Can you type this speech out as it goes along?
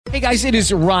Hey guys, it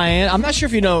is Ryan. I'm not sure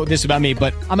if you know this about me,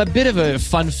 but I'm a bit of a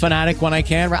fun fanatic when I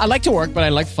can. I like to work, but I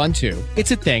like fun too.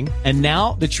 It's a thing. And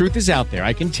now the truth is out there.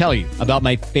 I can tell you about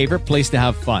my favorite place to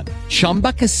have fun.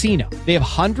 Chumba Casino. They have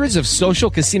hundreds of social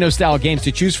casino style games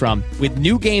to choose from with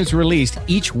new games released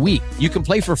each week. You can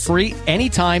play for free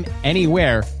anytime,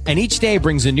 anywhere. And each day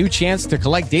brings a new chance to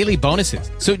collect daily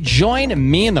bonuses. So join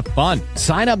me in the fun.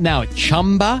 Sign up now at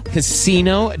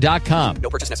ChumbaCasino.com. No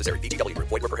purchase necessary. VGW.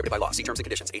 Void where prohibited by law. See terms and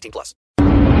conditions. 18 plus.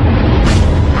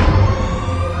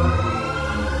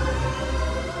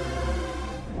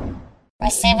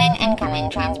 Receiving incoming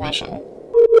transmission.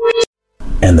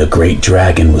 And the great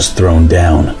dragon was thrown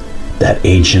down, that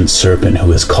ancient serpent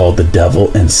who is called the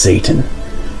devil and Satan,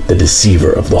 the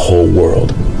deceiver of the whole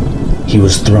world. He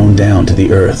was thrown down to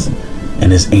the earth,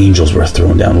 and his angels were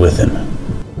thrown down with him.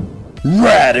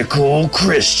 Radical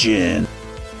Christian!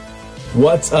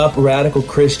 What's up, Radical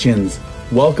Christians?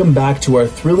 Welcome back to our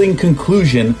thrilling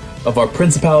conclusion of our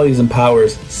Principalities and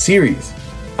Powers series.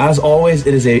 As always,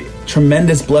 it is a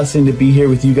tremendous blessing to be here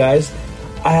with you guys.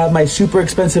 I have my super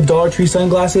expensive Dollar Tree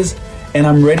sunglasses, and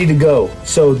I'm ready to go.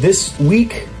 So this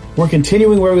week, we're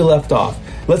continuing where we left off.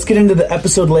 Let's get into the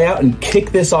episode layout and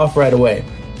kick this off right away.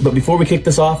 But before we kick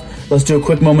this off, let's do a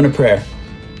quick moment of prayer.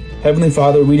 Heavenly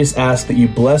Father, we just ask that you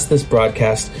bless this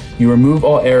broadcast, you remove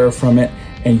all error from it,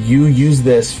 and you use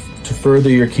this to further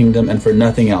your kingdom and for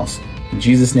nothing else. In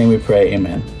Jesus' name we pray,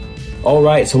 amen. All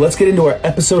right, so let's get into our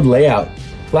episode layout.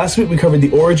 Last week we covered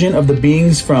the origin of the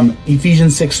beings from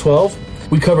Ephesians 6:12.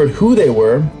 We covered who they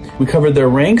were, we covered their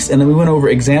ranks, and then we went over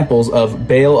examples of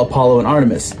Baal, Apollo, and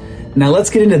Artemis. Now let's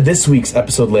get into this week's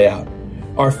episode layout.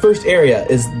 Our first area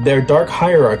is their dark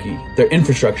hierarchy, their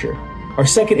infrastructure. Our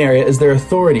second area is their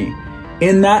authority.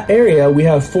 In that area, we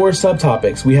have four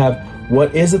subtopics. We have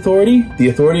what is authority, the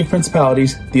authority of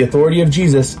principalities, the authority of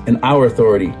Jesus, and our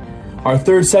authority. Our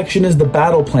third section is the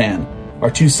battle plan.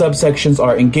 Our two subsections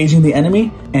are engaging the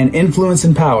enemy and influence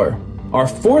and power. Our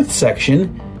fourth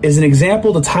section is an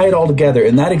example to tie it all together,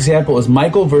 and that example is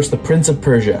Michael versus the Prince of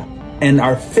Persia. And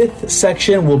our fifth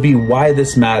section will be why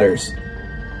this matters.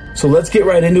 So let's get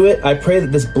right into it. I pray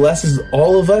that this blesses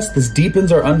all of us, this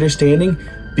deepens our understanding,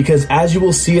 because as you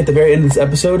will see at the very end of this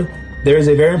episode, there is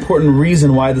a very important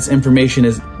reason why this information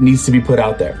needs to be put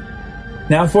out there.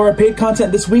 Now for our paid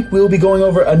content this week, we will be going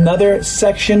over another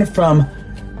section from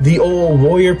the old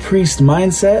warrior priest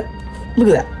mindset. Look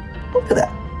at that. Look at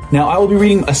that. Now I will be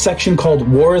reading a section called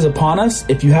War is Upon Us.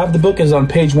 If you have the book, it's on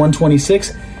page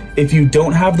 126. If you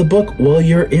don't have the book, well,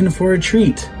 you're in for a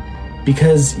treat,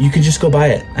 because you could just go buy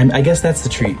it. I guess that's the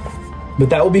treat. But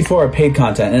that will be for our paid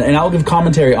content, and I'll give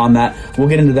commentary on that. We'll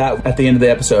get into that at the end of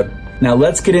the episode. Now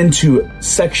let's get into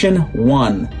section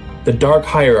 1, the dark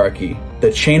hierarchy,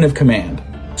 the chain of command.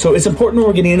 So it's important when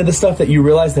we're getting into this stuff that you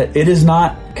realize that it is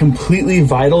not completely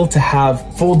vital to have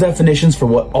full definitions for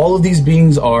what all of these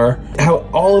beings are, how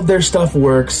all of their stuff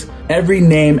works, every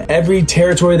name, every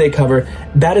territory they cover.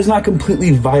 That is not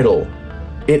completely vital.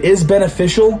 It is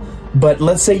beneficial, but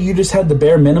let's say you just had the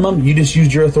bare minimum, you just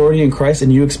used your authority in Christ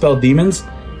and you expelled demons.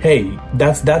 Hey,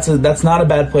 that's not a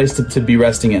bad place to be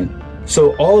resting in.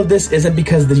 So all of this isn't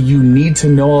because that you need to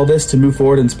know all this to move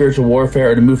forward in spiritual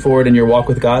warfare or to move forward in your walk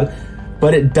with God,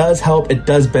 but it does help, it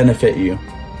does benefit you.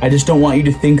 I just don't want you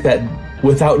to think that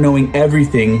without knowing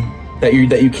everything that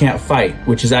you can't fight,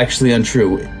 which is actually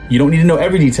untrue. You don't need to know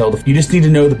every detail, you just need to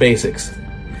know the basics.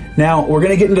 Now, we're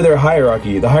going to get into their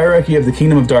hierarchy, the hierarchy of the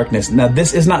kingdom of darkness. Now,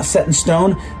 this is not set in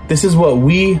stone. This is what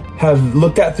we have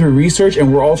looked at through research,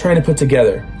 and we're all trying to put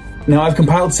together. Now, I've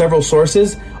compiled several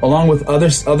sources, along with other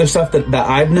stuff that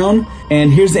I've known,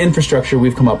 and here's the infrastructure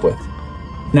we've come up with.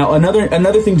 Now,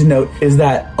 another thing to note is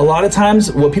that a lot of times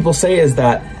what people say is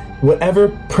that whatever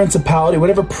principality,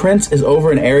 whatever prince is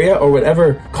over an area, or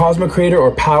whatever cosmic creator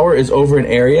or power is over an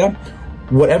area,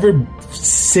 whatever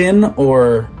sin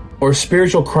or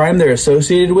spiritual crime they're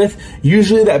associated with,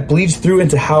 usually that bleeds through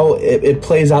into how it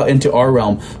plays out into our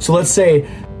realm. So let's say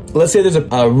there's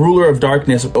a ruler of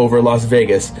darkness over Las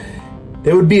Vegas.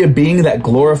 There would be a being that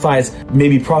glorifies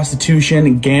maybe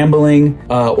prostitution, gambling,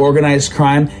 organized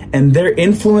crime, and their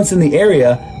influence in the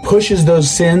area pushes those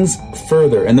sins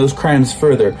further and those crimes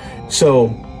further.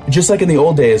 So just like in the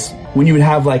old days, when you would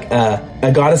have like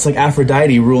a goddess like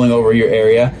Aphrodite ruling over your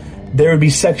area, there would be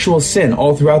sexual sin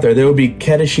all throughout there. There would be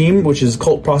Kedoshim, which is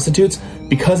cult prostitutes,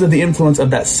 because of the influence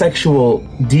of that sexual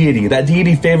deity. That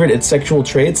deity favored its sexual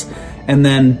traits, and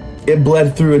then it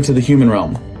bled through into the human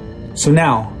realm. So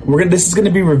now, this is going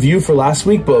to be review for last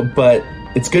week, but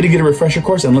it's good to get a refresher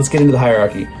course, and let's get into the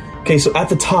hierarchy. Okay, so at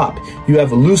the top, you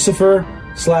have Lucifer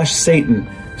 / Satan.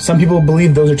 Some people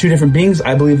believe those are two different beings.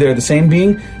 I believe they're the same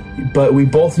being. but we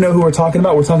both know who we're talking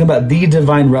about. We're talking about the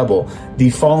divine rebel, the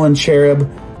fallen cherub,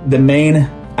 the main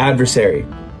adversary.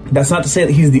 That's not to say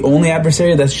that he's the only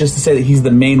adversary. That's just to say that he's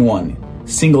the main one,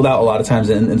 singled out a lot of times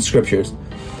in scriptures.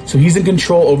 So he's in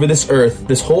control over this earth,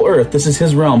 this whole earth. This is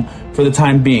his realm for the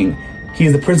time being. He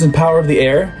is the prince and power of the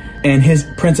air, and his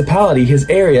principality, his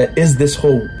area, is this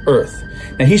whole earth.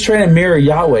 Now he's trying to mirror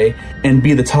Yahweh and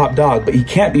be the top dog, but he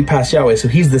can't be past Yahweh, so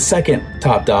he's the second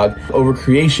top dog over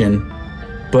creation,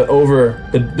 but over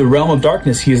the realm of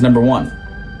darkness, he is number one.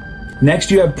 Next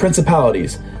you have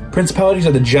principalities. Principalities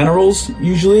are the generals,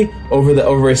 usually,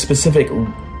 over a specific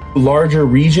larger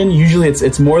region. Usually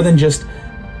it's more than just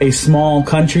a small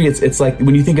country. It's like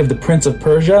when you think of the Prince of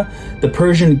Persia, the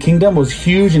Persian kingdom was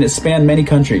huge and it spanned many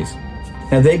countries.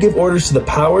 Now they give orders to the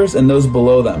powers and those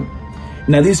below them.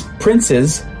 Now these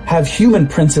princes have human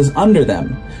princes under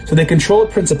them. So they control a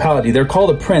principality. They're called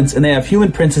a prince, and they have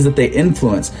human princes that they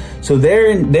influence. So they're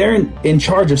in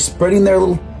charge of spreading their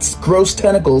little gross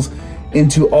tentacles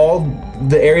into all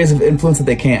the areas of influence that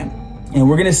they can. And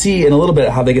we're going to see in a little bit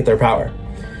how they get their power.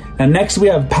 Now next we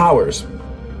have powers.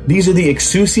 These are the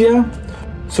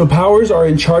exousia. So powers are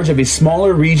in charge of a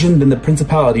smaller region than the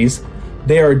principalities.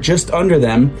 They are just under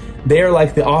them. They are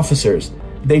like the officers.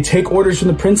 They take orders from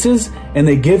the princes, and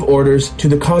they give orders to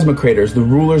the cosmocrators, the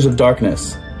rulers of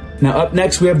darkness. Now up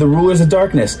next we have the rulers of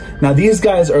darkness. Now these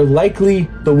guys are likely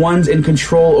the ones in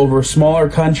control over smaller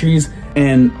countries,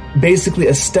 and basically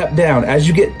a step down. As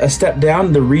you get a step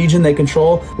down, the region they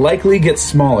control likely gets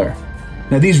smaller.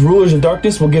 Now these rulers of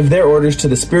darkness will give their orders to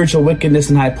the spiritual wickedness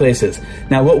in high places.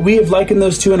 Now what we have likened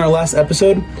those to in our last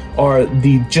episode are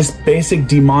the just basic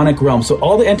demonic realm. So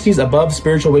all the entities above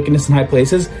spiritual wickedness in high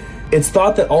places, it's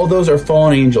thought that all those are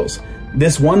fallen angels.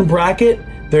 This one bracket,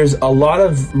 there's a lot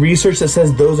of research that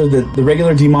says those are the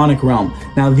regular demonic realm.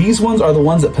 Now these ones are the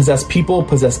ones that possess people,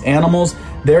 possess animals.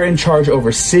 They're in charge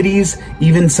over cities,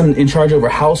 even some in charge over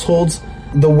households.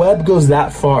 The web goes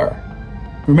that far.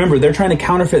 Remember, they're trying to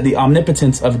counterfeit the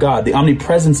omnipotence of God, the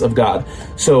omnipresence of God.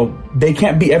 So they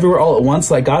can't be everywhere all at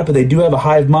once like God, but they do have a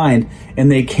hive mind,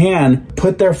 and they can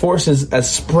put their forces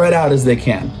as spread out as they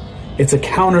can. It's a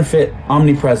counterfeit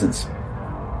omnipresence.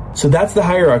 So that's the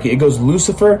hierarchy. It goes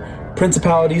Lucifer,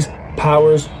 principalities,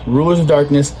 powers, rulers of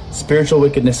darkness, spiritual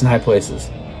wickedness in high places.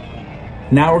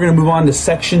 Now we're going to move on to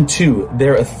section 2,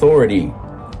 their authority.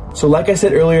 So like I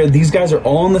said earlier, these guys are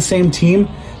all on the same team.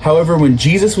 However, when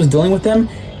Jesus was dealing with them,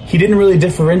 he didn't really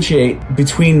differentiate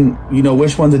between,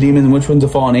 which one's a demon and which one's a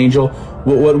fallen angel.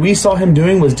 What we saw him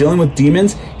doing was dealing with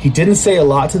demons. He didn't say a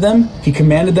lot to them. He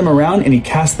commanded them around and he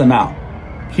cast them out.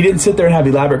 He didn't sit there and have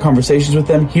elaborate conversations with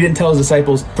them. He didn't tell his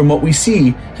disciples, from what we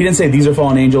see, he didn't say, these are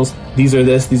fallen angels, these are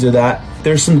this, these are that.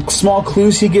 There's some small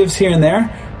clues he gives here and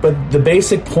there, but the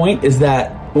basic point is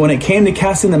that when it came to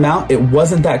casting them out, it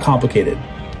wasn't that complicated.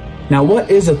 Now,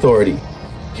 what is authority?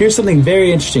 Here's something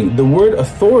very interesting. The word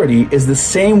authority is the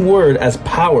same word as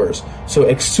powers, so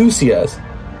exousias.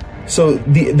 So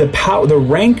the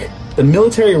rank, the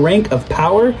military rank of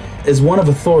power is one of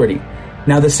authority.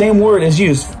 Now, the same word is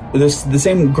used, the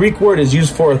same Greek word is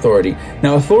used for authority.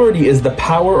 Now, authority is the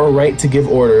power or right to give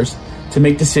orders, to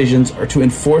make decisions, or to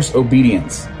enforce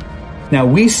obedience. Now,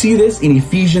 we see this in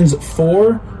Ephesians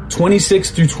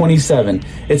 4:26 through 27.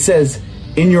 It says,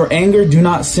 "In your anger, do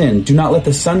not sin. Do not let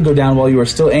the sun go down while you are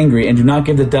still angry, and do not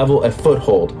give the devil a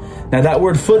foothold." Now, that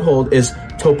word foothold is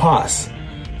topos.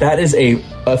 That is a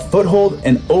foothold,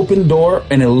 an open door,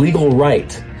 and a legal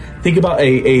right. Think about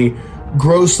a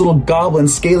gross little goblin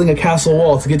scaling a castle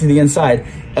wall to get to the inside.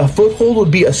 A foothold would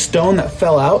be a stone that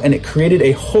fell out, and it created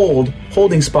a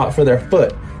holding spot for their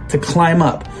foot to climb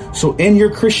up. So in your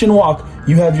Christian walk,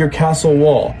 you have your castle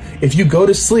wall. If you go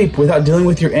to sleep without dealing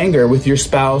with your anger, with your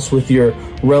spouse, with your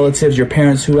relatives, your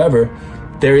parents, whoever,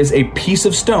 there is a piece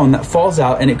of stone that falls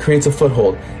out and it creates a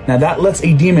foothold. Now that lets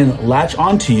a demon latch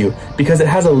onto you because it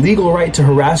has a legal right to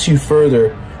harass you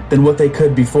further than what they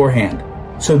could beforehand.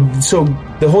 So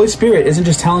the Holy Spirit isn't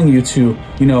just telling you to,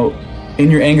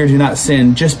 in your anger do not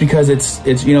sin, just because it's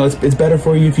better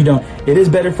for you if you don't. It is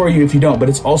better for you if you don't, but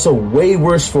it's also way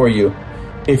worse for you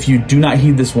if you do not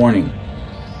heed this warning.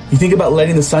 You think about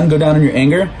letting the sun go down in your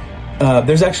anger.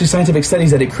 There's actually scientific studies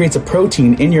that it creates a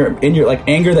protein in your like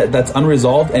anger that's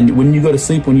unresolved, and when you go to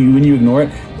sleep, when you ignore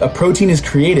it, a protein is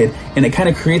created, and it kind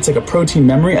of creates like a protein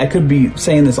memory. I could be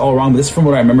saying this all wrong, but this is from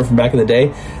what I remember from back in the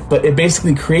day. But it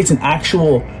basically creates an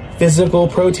actual physical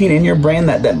protein in your brain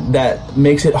that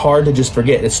makes it hard to just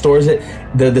forget. It stores it.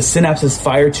 The synapses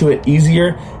fire to it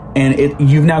easier, and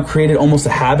you've now created almost a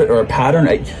habit or a pattern.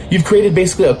 You've created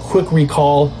basically a quick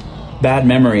recall bad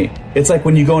memory. It's like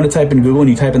when you go in to type in Google and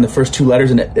you type in the first 2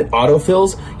 letters and it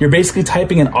autofills, you're basically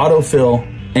typing in autofill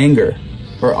anger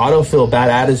or autofill bad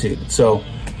attitude. So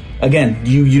again,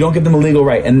 you don't give them a legal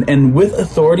right. And with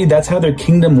authority, that's how their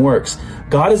kingdom works.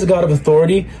 God is a God of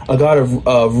authority, a God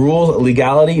of rules,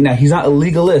 legality. Now, he's not a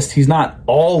legalist. He's not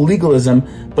all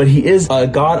legalism, but he is a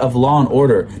God of law and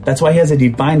order. That's why he has a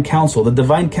divine council. The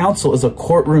divine council is a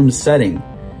courtroom setting.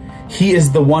 He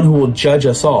is the one who will judge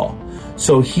us all.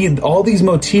 So all these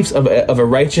motifs of a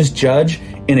righteous judge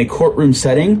in a courtroom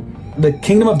setting, the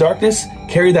kingdom of darkness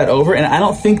carry that over. And I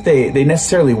don't think they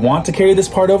necessarily want to carry this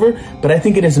part over, but I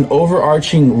think it is an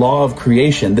overarching law of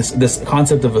creation, this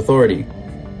concept of authority.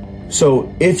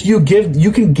 So if you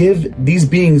can give these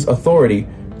beings authority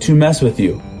to mess with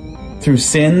you through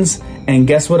sins, and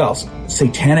guess what else?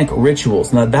 Satanic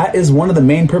rituals. Now that is one of the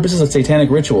main purposes of satanic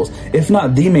rituals, if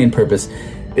not the main purpose.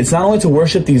 It's not only to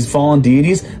worship these fallen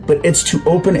deities, but it's to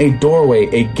open a doorway,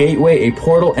 a gateway, a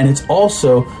portal, and it's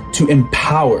also to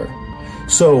empower.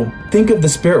 So think of the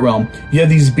spirit realm. You have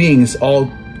these beings all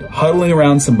huddling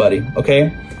around somebody,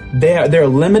 okay? They're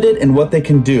limited in what they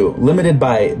can do, limited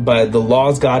by the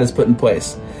laws God has put in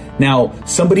place. Now,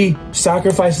 somebody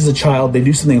sacrifices a child, they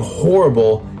do something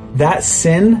horrible. That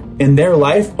sin in their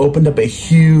life opened up a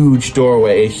huge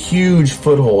doorway, a huge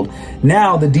foothold.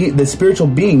 Now the spiritual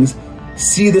beings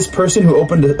see this person who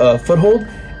opened a foothold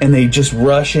and they just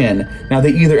rush in. Now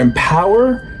they either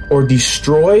empower or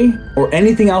destroy or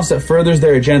anything else that furthers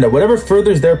their agenda. Whatever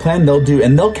furthers their plan, they'll do,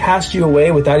 and they'll cast you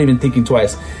away without even thinking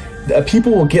twice.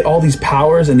 People will get all these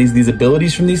powers and these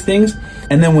abilities from these things,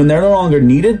 and then when they're no longer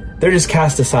needed, they're just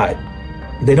cast aside.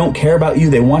 They don't care about you.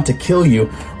 They want to kill you.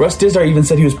 Russ Dizdar even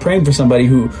said he was praying for somebody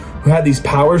who had these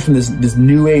powers from this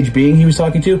new age being he was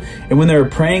talking to. And when they were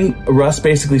praying, Russ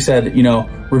basically said,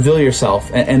 reveal yourself.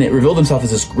 And it revealed himself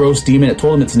as this gross demon. It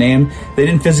told him its name. They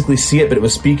didn't physically see it, but it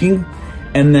was speaking.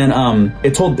 And then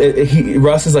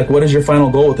Russ is like, what is your final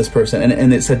goal with this person?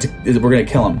 And it said, we're going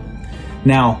to kill him.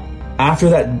 Now, after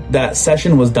that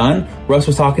session was done, Russ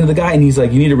was talking to the guy and he's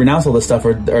like, you need to renounce all this stuff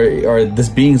or this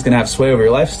being's going to have sway over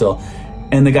your life still.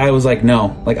 And the guy was like,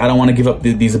 no, I don't want to give up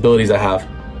these abilities I have.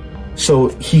 So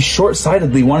he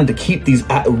short-sightedly wanted to keep these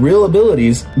real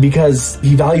abilities because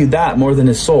he valued that more than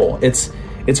his soul. It's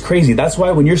crazy. That's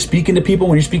why when you're speaking to people,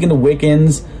 when you're speaking to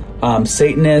Wiccans,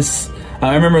 Satanists,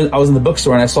 I remember I was in the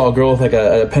bookstore and I saw a girl with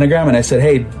a pentagram and I said,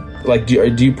 hey,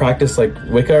 do you practice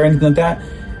Wicca or anything like that?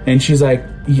 And she's like,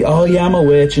 oh yeah, I'm a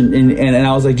witch. And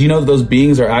I was like, do you know that those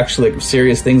beings are actually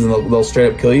serious things and they'll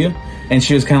straight up kill you? And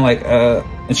she was kind of like,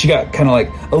 and she got kind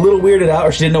of a little weirded out,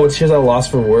 or she didn't know what, she was at a loss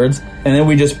for words. And then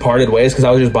we just parted ways because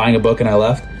I was just buying a book and I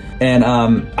left. And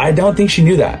I don't think she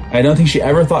knew that. I don't think she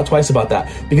ever thought twice about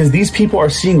that, because these people are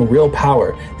seeing real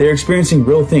power. They're experiencing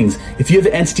real things. If you have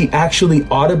an entity actually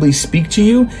audibly speak to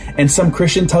you and some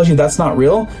Christian tells you that's not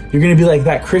real, you're going to be like,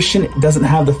 that Christian doesn't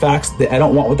have the facts. I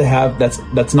don't want what they have.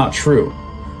 That's not true.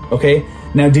 Okay?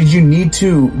 Now, do you need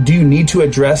to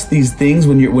address these things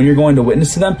when you're going to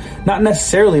witness to them? Not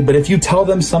necessarily, but if you tell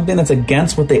them something that's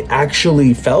against what they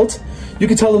actually felt, you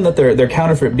can tell them that they're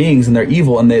counterfeit beings and they're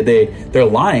evil and they're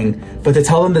lying, but to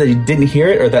tell them that they didn't hear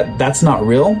it or that's not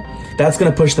real, that's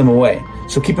going to push them away.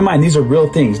 So keep in mind, these are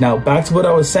real things. Now, back to what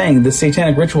I was saying, the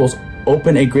satanic rituals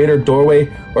open a greater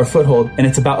doorway or foothold, and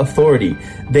it's about authority.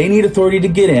 They need authority to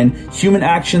get in. Human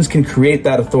actions can create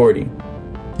that authority.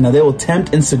 Now, they will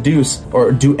tempt and seduce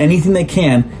or do anything they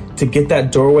can to get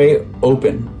that doorway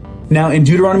open. Now, in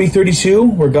Deuteronomy 32,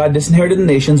 where God disinherited the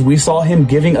nations, we saw him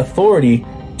giving authority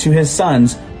to his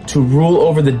sons to rule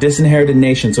over the disinherited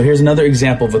nation. So here's another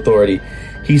example of authority.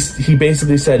 He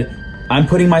basically said, I'm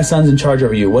putting my sons in charge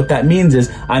over you. What that means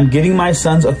is I'm giving my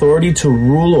sons authority to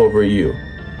rule over you.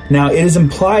 Now, it is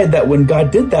implied that when God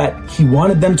did that, he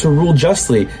wanted them to rule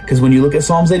justly, because when you look at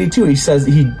Psalms 82, he says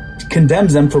he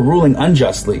condemns them for ruling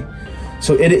unjustly.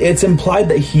 So it's implied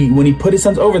that when he put his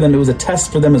sons over them, it was a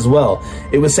test for them as well.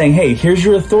 It was saying, hey, here's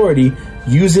your authority.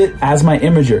 Use it as my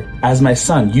imager, as my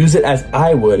son. Use it as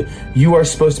I would. You are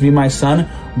supposed to be my son.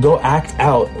 Go act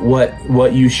out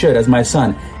what you should as my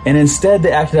son. And instead,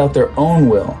 they acted out their own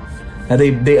will. Now,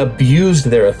 they abused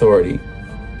their authority.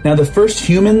 Now, the first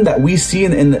human that we see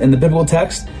in the biblical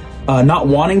text not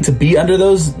wanting to be under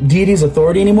those deities'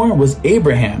 authority anymore was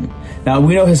Abraham. Now,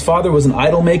 we know his father was an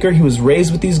idol maker. He was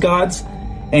raised with these gods,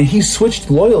 and he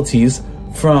switched loyalties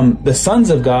from the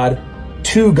sons of God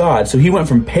to God. So he went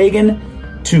from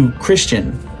pagan to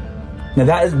Christian. Now,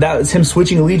 that is him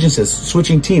switching allegiances,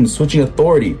 switching teams, switching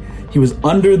authority. He was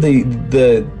under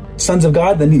the sons of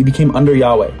God, then he became under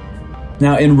Yahweh.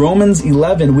 Now, in Romans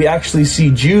 11, we actually see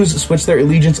Jews switch their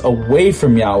allegiance away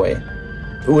from Yahweh.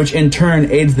 which in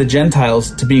turn aids the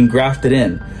Gentiles to being grafted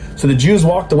in. So the Jews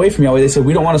walked away from Yahweh. They said,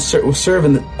 we don't want to serve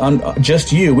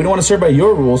just you. We don't want to serve by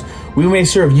your rules. We may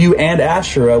serve you and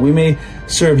Asherah. We may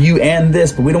serve you and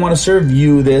this, but we don't want to serve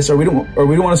you this, or we don't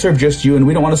want to serve just you, and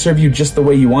we don't want to serve you just the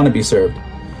way you want to be served.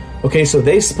 Okay, so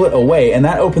they split away, and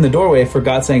that opened the doorway for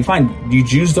God saying, fine, you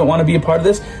Jews don't want to be a part of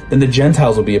this, then the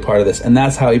Gentiles will be a part of this. And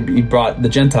that's how he brought the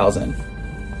Gentiles in.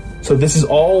 So this is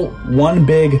all one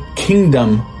big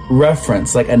kingdom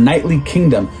reference, like a knightly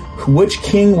kingdom. Which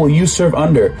king will you serve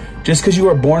under? Just because you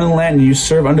are born in the land and you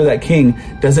serve under that king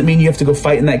doesn't mean you have to go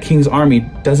fight in that king's army,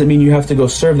 doesn't mean you have to go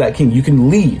serve that king. You can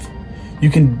leave.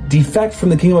 You can defect from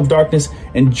the kingdom of darkness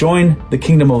and join the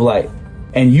kingdom of light.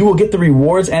 And you will get the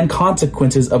rewards and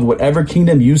consequences of whatever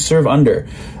kingdom you serve under.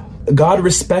 God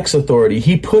respects authority.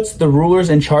 He puts the rulers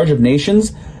in charge of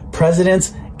nations,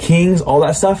 presidents, kings, all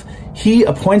that stuff. He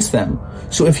appoints them.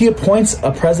 So if he appoints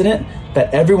a president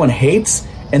that everyone hates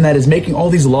and that is making all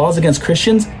these laws against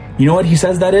Christians, you know what he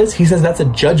says that is? He says that's a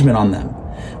judgment on them.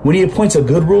 When he appoints a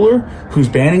good ruler who's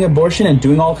banning abortion and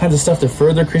doing all kinds of stuff to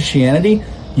further Christianity,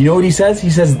 you know what he says? He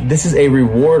says, this is a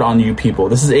reward on you people.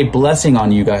 This is a blessing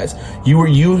on you guys. You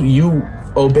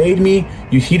obeyed me.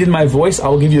 You heeded my voice. I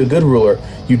will give you a good ruler.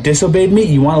 You disobeyed me.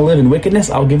 You want to live in wickedness.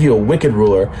 I'll give you a wicked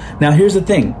ruler. Now, here's the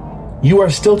thing. You are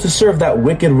still to serve that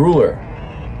wicked ruler.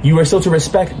 You are still to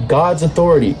respect God's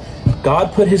authority.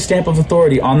 God put his stamp of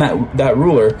authority on that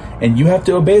ruler, and you have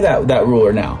to obey that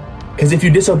ruler now. Because if you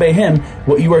disobey him,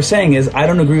 what you are saying is, I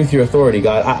don't agree with your authority,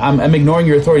 God. I'm ignoring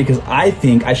your authority because I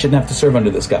think I shouldn't have to serve under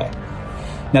this guy.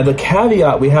 Now, the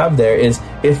caveat we have there is,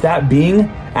 if that being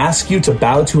asks you to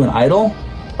bow to an idol,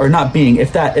 or not being,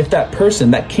 if that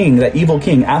person, that king, that evil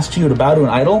king asks you to bow to an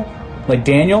idol, like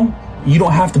Daniel, you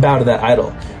don't have to bow to that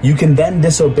idol. You can then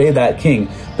disobey that king.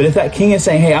 But if that king is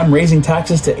saying, hey, I'm raising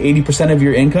taxes to 80% of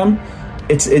your income,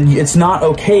 it's not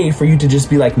okay for you to just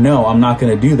be like, no, I'm not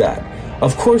going to do that.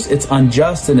 Of course, it's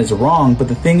unjust and it's wrong, but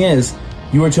the thing is,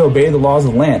 you are to obey the laws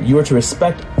of the land. You are to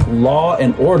respect law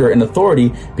and order and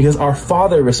authority because our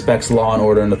Father respects law and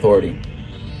order and authority.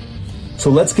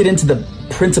 So let's get into the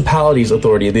principalities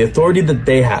authority, the authority that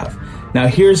they have. Now,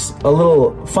 here's a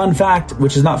little fun fact,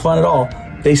 which is not fun at all.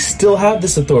 They still have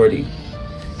this authority.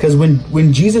 Because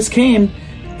when Jesus came,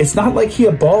 it's not like he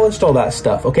abolished all that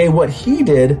stuff. Okay, what he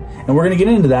did, and we're going to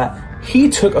get into that, he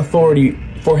took authority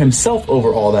for himself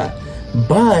over all that.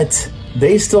 But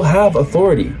they still have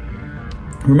authority.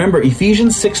 Remember,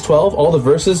 Ephesians 6:12, all the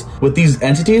verses with these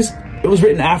entities, it was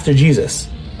written after Jesus.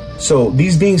 So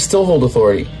these beings still hold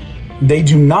authority. They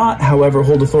do not, however,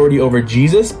 hold authority over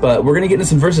Jesus, but we're going to get into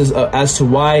some verses as to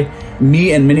why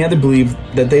me and many others believe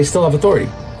that they still have authority.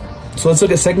 So let's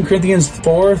look at 2 Corinthians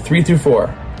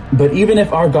 4:3-4. But even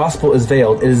if our gospel is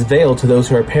veiled, it is veiled to those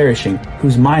who are perishing,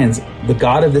 whose minds the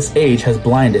God of this age has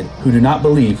blinded, who do not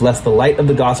believe, lest the light of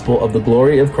the gospel of the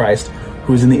glory of Christ,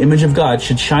 who is in the image of God,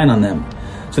 should shine on them.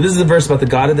 So this is a verse about the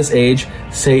God of this age,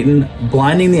 Satan,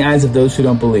 blinding the eyes of those who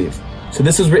don't believe. So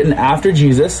this was written after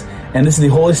Jesus, and this is the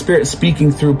Holy Spirit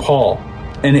speaking through Paul.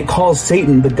 And it calls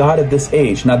Satan the God of this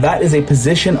age. Now that is a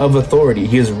position of authority.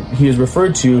 He is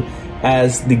referred to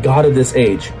as the God of this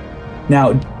age.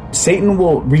 Now, Satan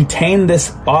will retain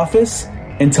this office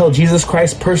until Jesus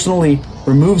Christ personally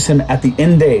removes him at the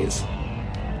end days.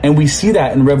 And we see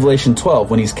that in Revelation 12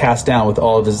 when he's cast down with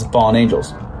all of his fallen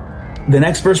angels. The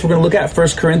next verse we're going to look at, 1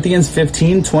 Corinthians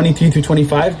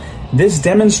 15:23-25. This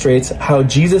demonstrates how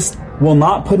Jesus will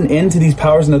not put an end to these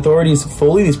powers and authorities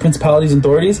fully, these principalities and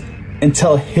authorities,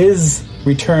 until his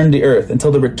return to earth,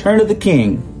 until the return of the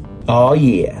king. Oh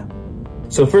yeah.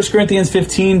 So 1 Corinthians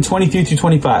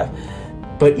 15:23-25.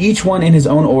 But each one in his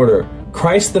own order,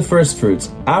 Christ the firstfruits,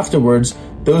 afterwards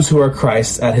those who are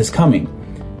Christ's at his coming.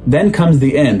 Then comes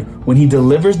the end, when he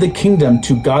delivers the kingdom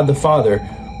to God the Father,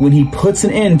 when he puts an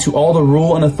end to all the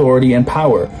rule and authority and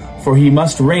power, for he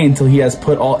must reign till he has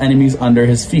put all enemies under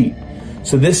his feet.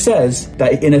 So this says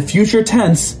that in a future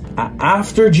tense,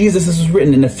 after Jesus, this was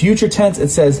written, in a future tense, it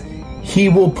says, he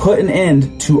will put an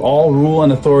end to all rule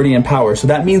and authority and power. So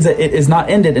that means that it is not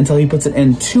ended until he puts an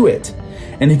end to it.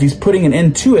 And if he's putting an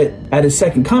end to it at his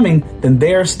second coming, then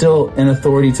they are still in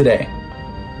authority today.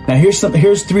 Now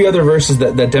here's three other verses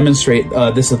that demonstrate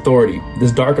this authority,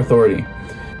 this dark authority.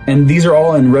 And these are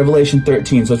all in Revelation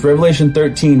 13. So it's Revelation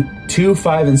 13:2,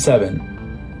 5, and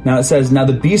 7. Now it says, Now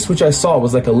the beast which I saw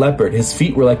was like a leopard. His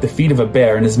feet were like the feet of a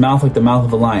bear, and his mouth like the mouth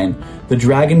of a lion. The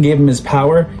dragon gave him his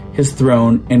power, his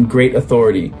throne, and great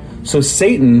authority. So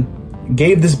Satan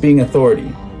gave this being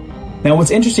authority. Now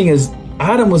what's interesting is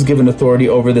Adam was given authority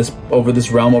over this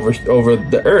realm, over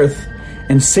the earth,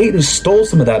 and Satan stole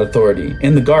some of that authority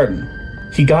in the garden.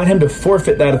 he got him to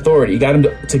forfeit that authority. He got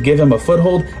him to give him a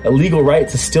foothold, a legal right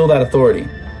to steal that authority.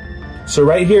 So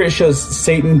right here it shows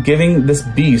Satan giving this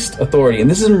beast authority. And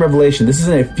this is in Revelation. This is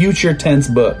in a future tense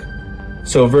book.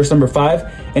 So verse number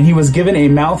 5, and he was given a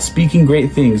mouth speaking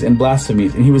great things and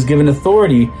blasphemies, and he was given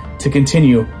authority to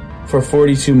continue for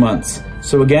 42 months.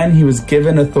 So again, he was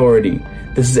given authority.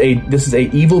 This is a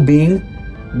evil being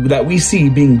that we see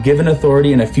being given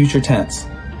authority in a future tense.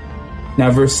 Now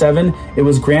verse 7, it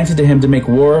was granted to him to make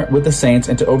war with the saints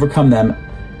and to overcome them,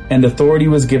 and authority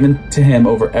was given to him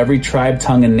over every tribe,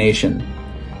 tongue, and nation.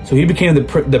 So he became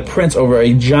the prince over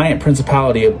a giant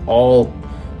principality of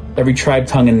every tribe,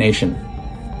 tongue, and nation.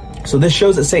 So this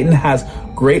shows that Satan has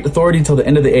great authority till the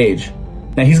end of the age.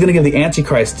 Now he's going to give the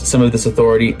Antichrist some of this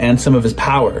authority and some of his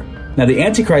power. Now the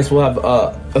Antichrist will have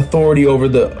authority over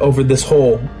this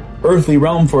whole earthly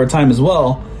realm for a time as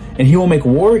well, and he will make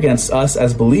war against us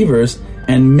as believers,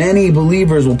 and many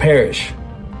believers will perish.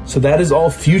 So that is all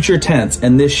future tense,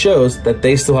 and this shows that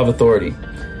they still have authority.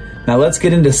 Now let's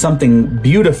get into something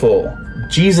beautiful,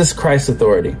 Jesus Christ's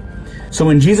authority. So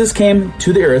when Jesus came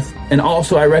to the earth, and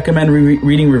also I recommend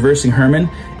reading Reversing Herman,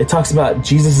 it talks about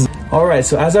Jesus'... Alright,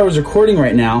 so as I was recording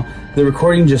right now, the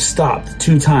recording just stopped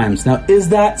 2 times. Now, is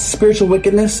that spiritual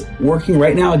wickedness working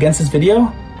right now against this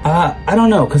video? I don't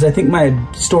know, because I think my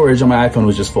storage on my iPhone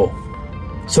was just full.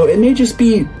 So it may just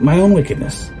be my own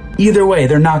wickedness. Either way,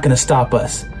 they're not going to stop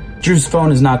us. Drew's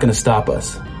phone is not going to stop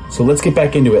us. So let's get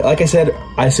back into it. Like I said,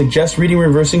 I suggest reading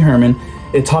Reversing Herman.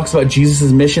 It talks about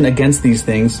Jesus' mission against these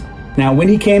things. Now, when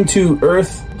he came to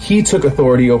earth, he took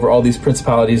authority over all these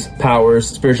principalities, powers,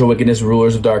 spiritual wickedness,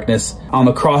 rulers of darkness on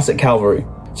the cross at Calvary.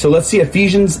 So let's see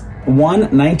Ephesians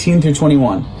 1:19 through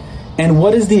 21. And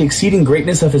what is the exceeding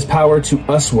greatness of his power to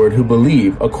usward who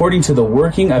believe, according to the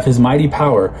working of his mighty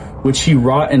power, which he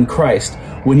wrought in Christ,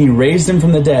 when he raised him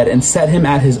from the dead and set him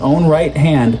at his own right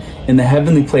hand in the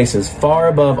heavenly places, far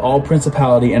above all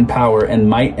principality and power and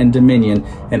might and dominion,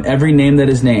 and every name that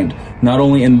is named, not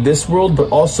only in this world, but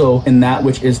also in that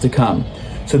which is to come.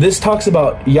 So this talks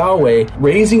about Yahweh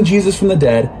raising Jesus from the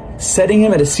dead, setting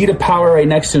him at a seat of power right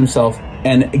next to himself,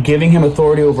 and giving him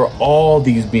authority over all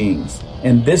these beings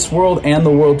in this world and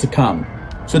the world to come.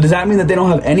 So does that mean that they don't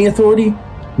have any authority?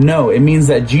 No, it means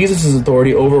that Jesus'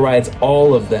 authority overrides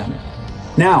all of them.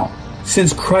 Now,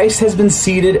 since Christ has been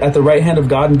seated at the right hand of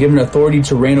God and given authority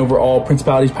to reign over all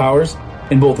principalities, powers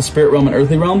in both the spirit realm and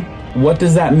earthly realm, what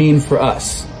does that mean for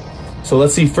us? So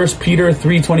let's see 1 Peter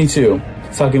 3:22.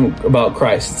 It's talking about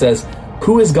Christ. It says,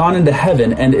 who is gone into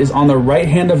heaven and is on the right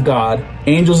hand of God,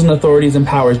 angels and authorities and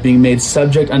powers being made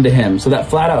subject unto him. So that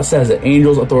flat out says that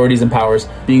angels, authorities, and powers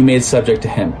being made subject to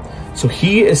him. So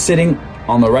he is sitting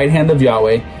on the right hand of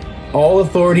Yahweh. All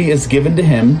authority is given to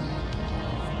him.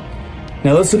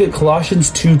 Now let's look at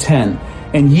Colossians 2:10.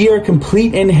 And ye are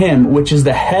complete in him, which is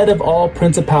the head of all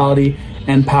principality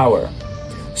and power.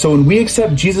 So when we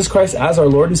accept Jesus Christ as our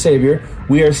Lord and Savior,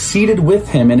 we are seated with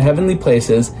him in heavenly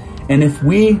places. And if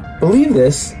we believe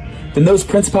this, then those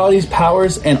principalities,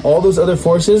 powers, and all those other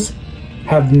forces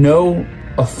have no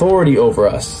authority over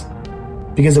us.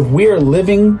 Because if we are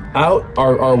living out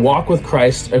our walk with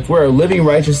Christ, if we are living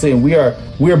righteously and we are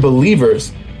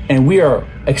believers and we are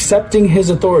accepting his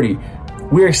authority,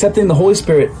 we are accepting the Holy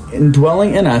Spirit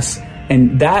indwelling in us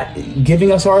and that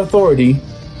giving us our authority,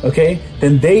 okay,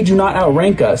 then they do not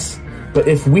outrank us. But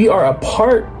if we are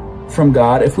apart from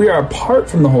God, if we are apart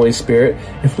from the Holy Spirit,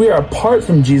 if we are apart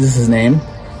from Jesus' name,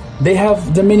 they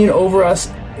have dominion over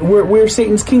us. We're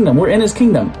Satan's kingdom. We're in his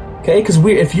kingdom. Okay? Because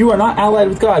if you are not allied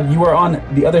with God, you are on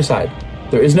the other side.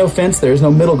 There is no fence. There is no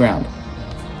middle ground.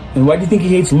 And why do you think he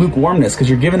hates lukewarmness? Because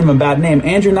you're giving him a bad name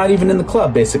and you're not even in the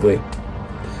club, basically.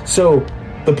 So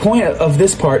the point of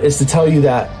this part is to tell you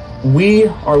that we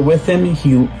are with him.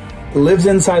 He lives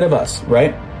inside of us,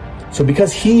 right? So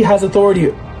because he has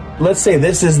authority, let's say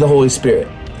this is the Holy Spirit.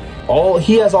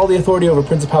 He has all the authority over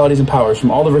principalities and powers from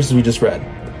all the verses we just read.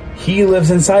 He lives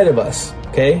inside of us,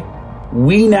 okay?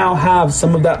 We now have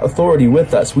some of that authority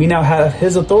with us. We now have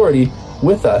his authority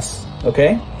with us,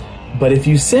 okay? But if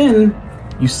you sin,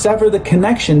 you sever the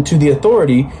connection to the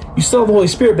authority. You still have the Holy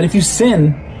Spirit, but if you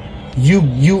sin,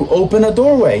 you open a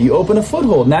doorway. You open a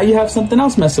foothold. Now you have something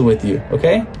else messing with you,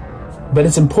 okay? But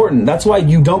it's important. That's why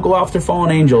you don't go after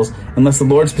fallen angels unless the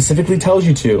Lord specifically tells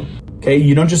you to. Okay?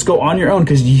 You don't just go on your own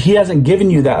because he hasn't given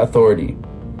you that authority.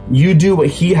 You do what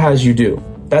he has you do.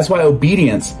 That's why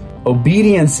obedience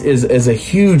is a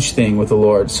huge thing with the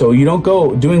Lord. So you don't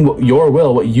go doing your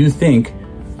will, what you think.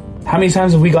 How many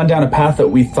times have we gone down a path that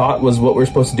we thought was what we're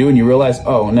supposed to do and you realize,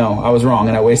 oh no, I was wrong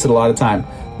and I wasted a lot of time.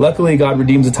 Luckily, God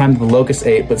redeems the time that the locust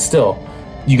ate, but still,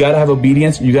 you got to have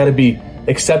obedience. You got to be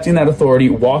accepting that authority,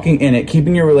 walking in it,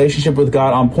 keeping your relationship with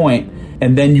God on point,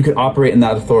 and then you can operate in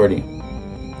that authority.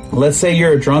 Let's say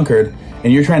you're a drunkard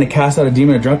and you're trying to cast out a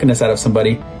demon of drunkenness out of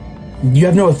somebody. You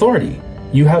have no authority.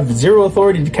 You have zero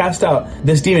authority to cast out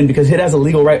this demon because it has a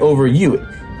legal right over you.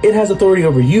 It has authority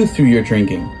over you through your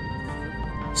drinking.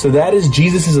 So that is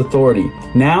Jesus' authority.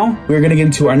 Now we're going to get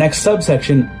into our next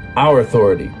subsection, our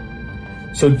authority.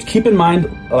 So keep in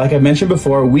mind, like I mentioned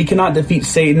before, we cannot defeat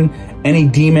Satan, any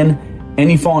demon,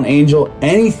 any fallen angel,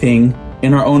 anything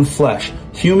in our own flesh.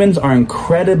 Humans are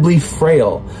incredibly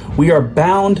frail. We are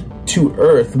bound to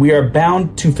earth. We are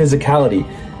bound to physicality.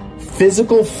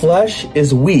 Physical flesh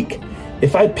is weak.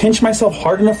 If I pinch myself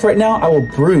hard enough right now, I will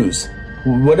bruise.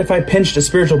 What if I pinched a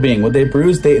spiritual being? Would they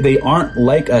bruise? They aren't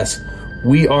like us.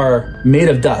 We are made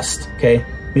of dust, okay?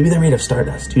 Maybe they're made of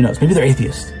stardust. Who knows? Maybe they're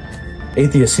atheists.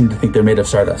 Atheists seem to think they're made of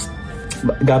stardust.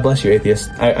 God bless you, atheists.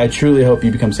 I truly hope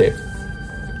you become saved.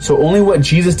 So only what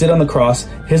Jesus did on the cross,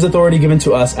 his authority given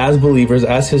to us as believers,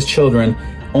 as his children,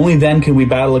 only then can we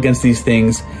battle against these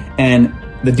things. And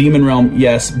the demon realm,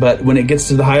 yes, but when it gets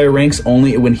to the higher ranks,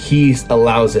 only when he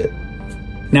allows it.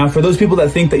 Now, for those people that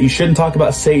think that you shouldn't talk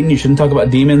about Satan, you shouldn't talk about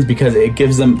demons because it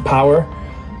gives them power,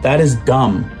 that is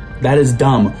dumb. That is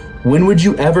dumb. When would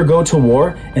you ever go to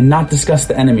war and not discuss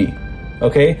the enemy?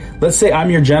 Okay? Let's say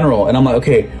I'm your general and I'm like,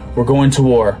 okay, we're going to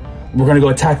war. We're going to go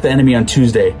attack the enemy on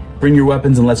Tuesday. Bring your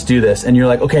weapons and let's do this. And you're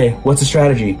like, okay, what's the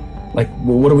strategy? Like,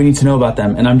 what do we need to know about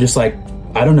them? And I'm just like,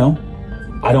 I don't know.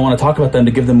 I don't want to talk about them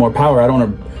to give them more power. I don't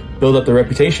want to build up their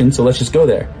reputation, so let's just go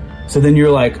there. So then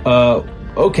you're like,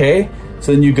 okay.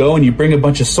 So then you go and you bring a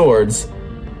bunch of swords,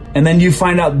 and then you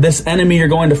find out this enemy you're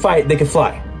going to fight, they could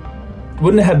fly.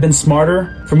 Wouldn't it have been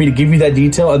smarter for me to give you that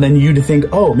detail and then you to think,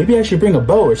 oh, maybe I should bring a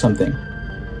bow or something?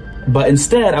 But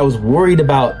instead, I was worried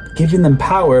about giving them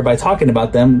power by talking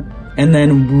about them, and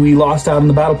then we lost out on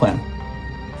the battle plan.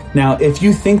 Now, if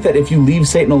you think that if you leave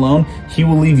Satan alone, he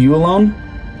will leave you alone,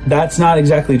 that's not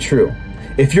exactly true.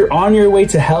 If you're on your way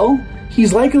to hell,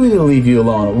 he's likely to leave you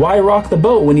alone. Why rock the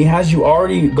boat when he has you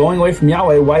already going away from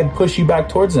Yahweh? Why push you back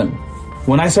towards him?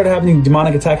 When I started having a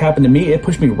demonic attack happen to me, it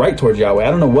pushed me right towards Yahweh.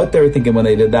 I don't know what they were thinking when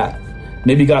they did that.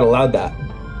 Maybe God allowed that.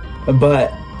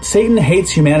 But Satan hates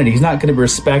humanity. He's not going to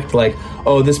respect like,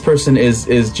 oh, this person is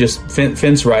just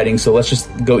fence riding, so let's just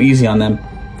go easy on them.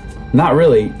 Not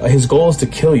really. His goal is to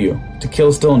kill you, to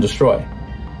kill, steal, and destroy.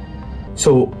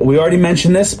 So we already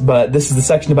mentioned this, but this is the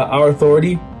section about our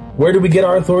authority. Where do we get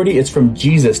our authority? It's from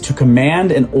Jesus to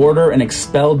command and order and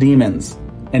expel demons.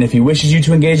 And if he wishes you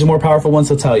to engage the more powerful ones,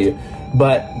 he'll tell you.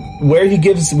 But where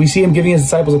we see him giving his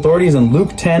disciples authority is in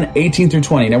Luke 10, 18 through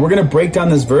 20. Now we're going to break down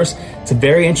this verse. It's a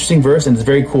very interesting verse and it's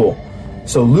very cool.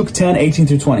 So Luke 10, 18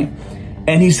 through 20.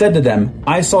 And he said to them,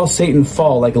 I saw Satan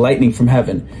fall like lightning from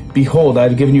heaven. Behold, I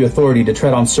have given you authority to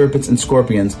tread on serpents and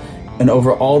scorpions and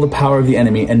over all the power of the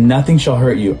enemy, and nothing shall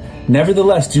hurt you.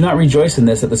 Nevertheless, do not rejoice in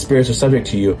this that the spirits are subject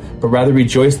to you, but rather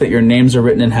rejoice that your names are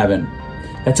written in heaven.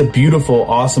 That's a beautiful,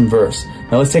 awesome verse.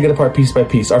 Now let's take it apart piece by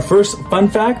piece. Our first fun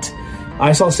fact,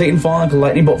 I saw Satan falling like a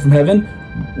lightning bolt from heaven.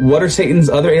 What are Satan's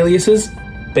other aliases?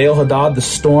 Baal-Hadad, the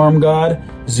storm god.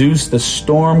 Zeus, the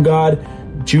storm god.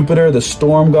 Jupiter, the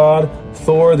storm god.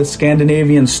 Thor, the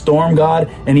Scandinavian storm god.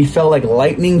 And he fell like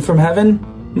lightning from heaven?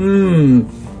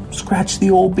 Scratch the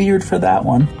old beard for that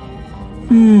one.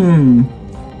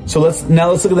 So let's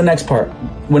look at the next part.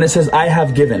 When it says, I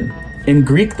have given. In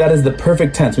Greek, that is the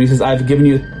perfect tense. When he says, I've given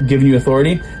you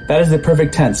authority, that is the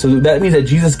perfect tense. So that means that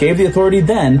Jesus gave the authority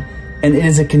then, and it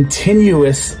is a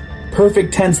continuous,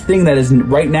 perfect tense thing that is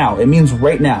right now. It means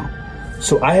right now.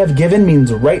 So I have given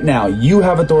means right now. You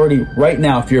have authority right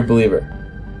now if you're a believer.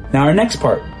 Now our next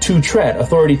part, to tread,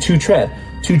 authority to tread.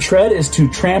 To tread is to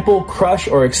trample, crush,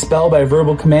 or expel by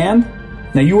verbal command.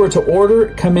 Now you are to order,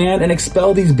 command, and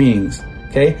expel these beings.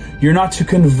 Okay? You're not to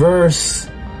converse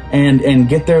and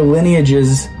get their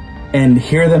lineages and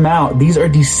hear them out. These are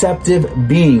deceptive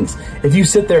beings. If you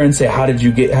sit there and say,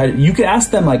 you can ask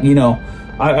them, like,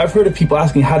 I've heard of people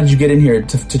asking, how did you get in here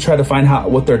to try to find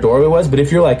what their doorway was? But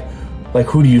if you're like,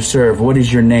 who do you serve? What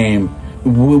is your name?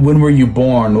 When were you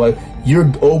born? Like,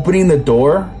 you're opening the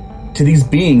door to these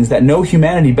beings that know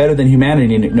humanity better than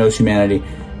humanity knows humanity,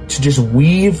 to just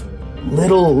weave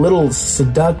little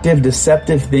seductive,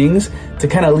 deceptive things to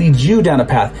kind of lead you down a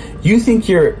path. You think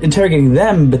you're interrogating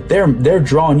them, but they're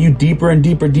drawing you deeper and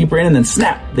deeper in, and then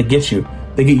snap, they get you.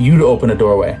 They get you to open a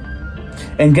doorway.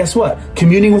 And guess what?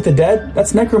 Communing with the dead,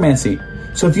 that's necromancy.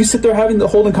 So if you sit there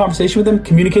holding conversation with them,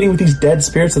 communicating with these dead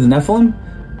spirits of the Nephilim,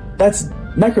 that's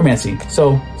necromancy.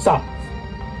 So stop.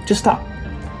 Just stop.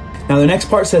 Now the next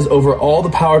part says, over all the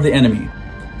power of the enemy.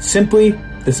 Simply,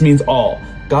 this means all.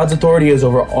 God's authority is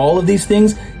over all of these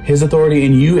things. His authority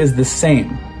in you is the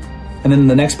same. And then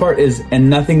the next part is, and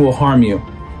nothing will harm you.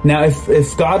 Now,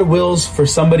 if God wills for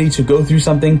somebody to go through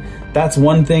something, that's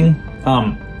one thing.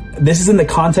 This is in the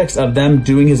context of them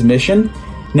doing his mission.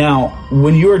 Now,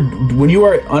 when you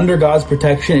are under God's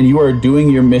protection and you are doing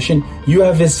your mission, you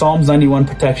have his Psalms 91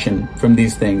 protection from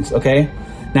these things, okay?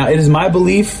 Now, it is my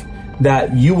belief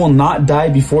that you will not die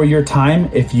before your time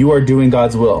if you are doing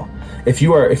God's will. If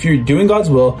you're doing God's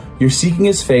will, you're seeking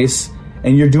his face,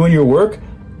 and you're doing your work,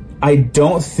 I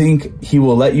don't think he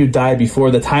will let you die before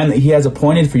the time that he has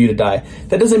appointed for you to die.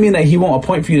 That doesn't mean that he won't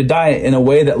appoint for you to die in a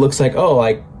way that looks like, oh,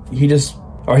 like he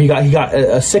got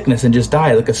a sickness and just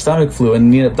died, like a stomach flu,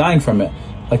 and ended up dying from it.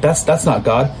 Like that's not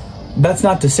God. That's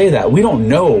not to say that. We don't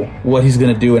know what he's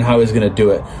going to do and how he's going to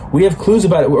do it. We have clues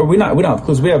about it, or we don't have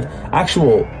clues. We have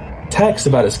actual text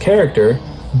about his character,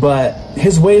 but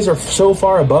his ways are so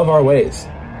far above our ways.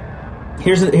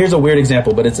 Here's a weird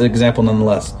example, but it's an example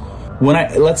nonetheless. When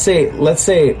let's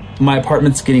say my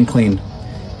apartment's getting cleaned,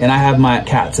 and I have my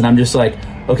cats, and I'm just like,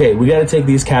 okay, we got to take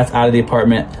these cats out of the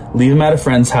apartment, leave them at a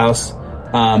friend's house.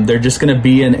 They're just going to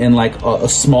be in like a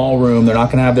small room. They're not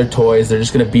going to have their toys. They're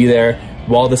just going to be there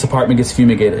while this apartment gets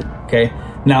fumigated. Okay.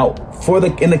 Now,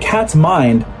 in the cat's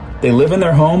mind, they live in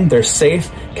their home. They're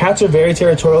safe. Cats are very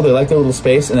territorial. They like their little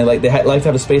space, and they like to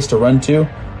have a space to run to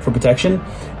for protection.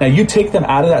 Now, you take them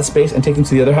out of that space and take them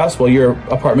to the other house while your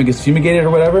apartment gets fumigated or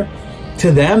whatever.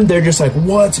 To them, they're just like,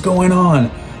 what's going on?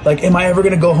 Like, am I ever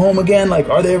going to go home again? Like,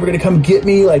 are they ever going to come get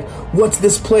me? Like, what's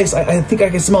this place? I think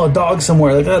I can smell a dog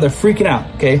somewhere. Like, they're freaking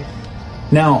out, okay?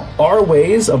 Now, our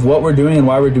ways of what we're doing and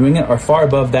why we're doing it are far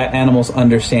above that animal's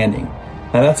understanding.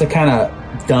 Now, that's a kind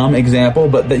of dumb example,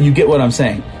 but that you get what I'm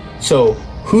saying. So,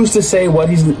 who's to say what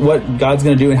God's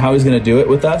going to do and how he's going to do it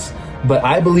with us? But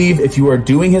I believe if you are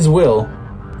doing his will,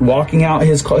 walking out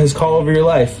his call over your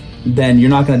life, then you're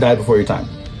not going to die before your time.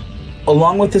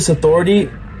 Along with this authority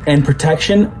and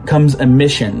protection comes a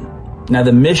mission. Now,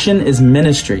 the mission is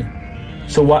ministry.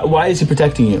 So why is he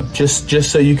protecting you?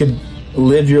 Just so you could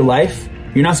live your life?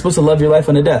 You're not supposed to love your life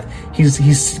unto death.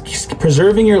 He's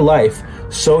preserving your life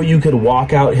so you could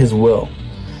walk out his will.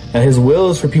 Now, his will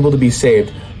is for people to be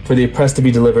saved, for the oppressed to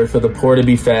be delivered, for the poor to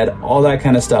be fed, all that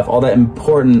kind of stuff, all that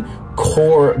important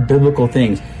core biblical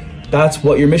things. That's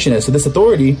what your mission is. So this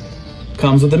authority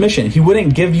comes with a mission. He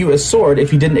wouldn't give you a sword if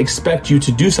he didn't expect you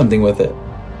to do something with it.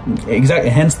 Exactly.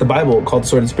 Hence the Bible called the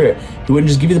sword of the Spirit. He wouldn't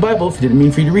just give you the Bible if he didn't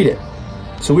mean for you to read it.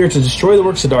 So we are to destroy the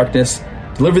works of darkness,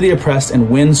 deliver the oppressed, and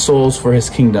win souls for his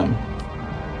kingdom.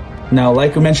 Now,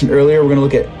 like we mentioned earlier, we're going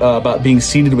to look at about being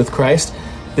seated with Christ.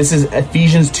 This is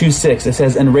Ephesians 2:6. It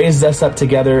says, and raised us up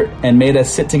together and made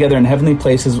us sit together in heavenly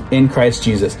places in Christ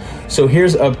Jesus. So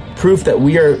here's a proof that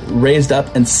we are raised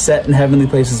up and set in heavenly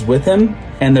places with him.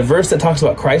 And the verse that talks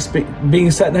about Christ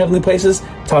being set in heavenly places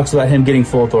talks about him getting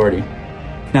full authority.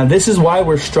 Now, this is why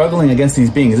we're struggling against these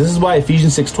beings. This is why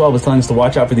Ephesians 6:12 is telling us to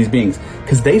watch out for these beings,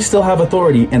 because they still have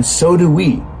authority, and so do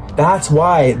we. That's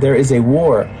why there is a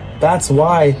war. That's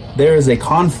why there is a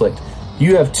conflict.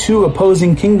 You have two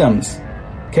opposing kingdoms.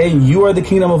 Okay, you are the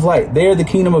kingdom of light. They are the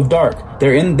kingdom of dark.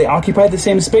 They occupy the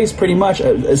same space pretty much,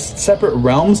 as separate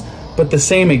realms, but the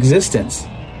same existence.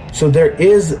 So there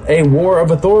is a war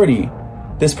of authority.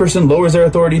 This person lowers their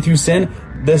authority through sin.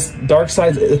 This dark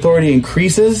side's authority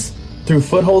increases through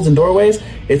footholds and doorways.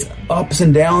 It's ups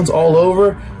and downs all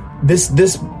over. This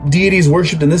deity is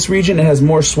worshipped in this region. It has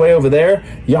more sway over there.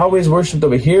 Yahweh's worshipped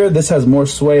over here. This has more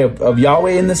sway of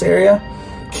Yahweh in this area.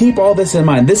 Keep all this in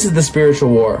mind. This is the spiritual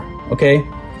war, okay?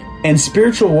 And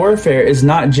spiritual warfare is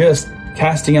not just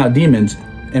casting out demons.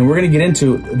 And we're going to get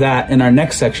into that in our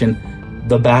next section,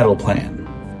 the battle plan.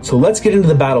 So let's get into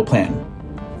the battle plan.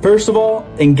 First of all,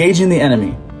 engaging the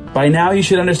enemy. By now, you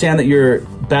should understand that your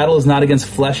battle is not against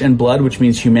flesh and blood, which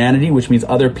means humanity, which means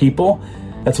other people.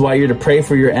 That's why you're to pray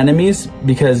for your enemies,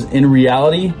 because in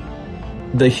reality,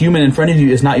 the human in front of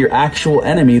you is not your actual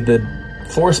enemy, the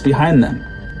force behind them.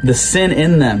 The sin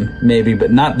in them, maybe,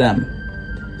 but not them.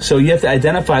 So you have to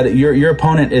identify that your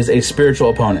opponent is a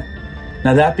spiritual opponent.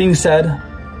 Now, that being said,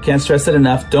 can't stress it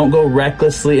enough, don't go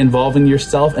recklessly involving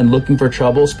yourself and looking for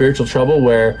trouble, spiritual trouble,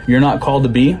 where you're not called to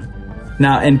be.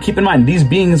 Now, and keep in mind, these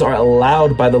beings are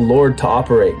allowed by the Lord to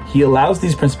operate. He allows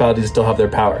these principalities to still have their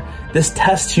power. This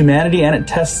tests humanity and it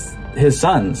tests his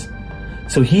sons.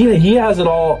 So he has it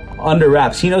all under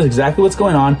wraps. He knows exactly what's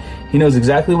going on. He knows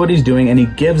exactly what he's doing, and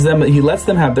he lets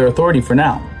them have their authority for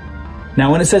now.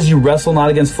 Now, when it says you wrestle not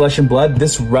against flesh and blood,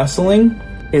 this wrestling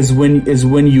is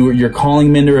when you're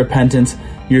calling men to repentance,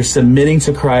 you're submitting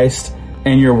to Christ,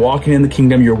 and you're walking in the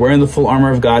kingdom, you're wearing the full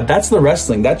armor of God. That's the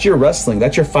wrestling. That's your wrestling.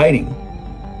 That's your fighting.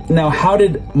 Now, how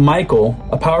did Michael,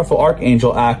 a powerful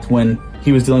archangel, act when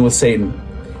he was dealing with Satan?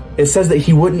 It says that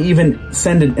he wouldn't even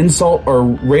send an insult or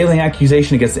railing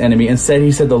accusation against the enemy. Instead,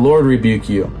 he said, "The Lord rebuke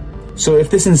you." So if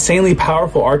this insanely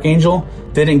powerful archangel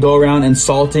didn't go around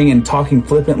insulting and talking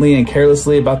flippantly and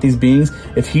carelessly about these beings,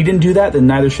 if he didn't do that, then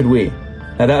neither should we.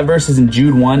 Now that verse is in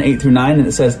Jude 1, 8-9, and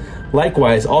it says,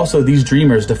 "Likewise, also these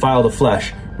dreamers defile the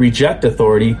flesh, reject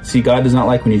authority." See, God does not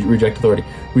like when you reject authority.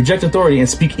 "Reject authority and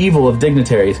speak evil of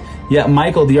dignitaries. Yet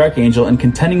Michael the archangel, in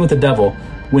contending with the devil,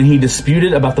 when he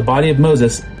disputed about the body of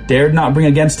Moses, dared not bring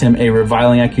against him a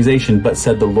reviling accusation, but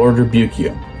said, 'The Lord rebuke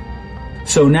you.'"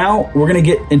 So now we're going to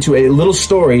get into a little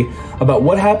story about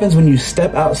what happens when you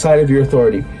step outside of your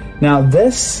authority. Now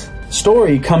this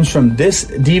story comes from this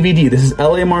DVD. This is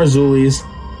L.A. Marzulli's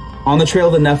On the Trail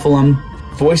of the Nephilim,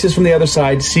 Voices from the Other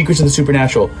Side, Secrets of the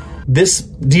Supernatural. This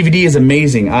DVD is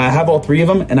amazing. I have all three of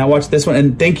them, and I watched this one.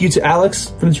 And thank you to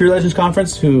Alex from the True Legends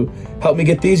Conference who helped me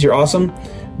get these. You're awesome.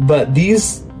 But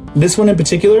this one in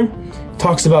particular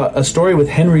talks about a story with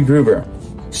Henry Gruver.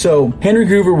 So Henry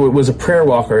Gruver was a prayer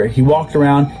walker. He walked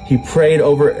around, he prayed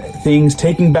over things,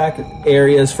 taking back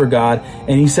areas for God,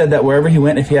 and he said that wherever he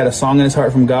went, if he had a song in his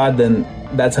heart from God, then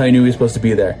that's how he knew he was supposed to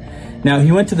be there. Now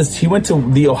he went to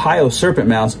the Ohio Serpent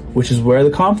Mounds, which is where the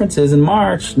conference is in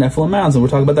March, Nephilim Mounds, and we'll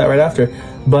talk about that right after.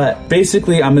 But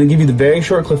basically, I'm going to give you the very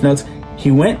short cliff notes. He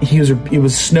went, it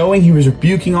was snowing, he was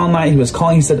rebuking all night, he was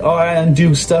calling, he said, "Oh, I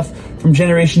undo stuff from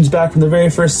generations back from the very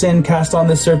first sin cast on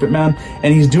this serpent mound,"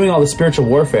 and he's doing all the spiritual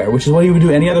warfare, which is what he would do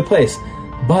any other place.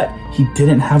 But he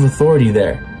didn't have authority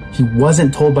there. He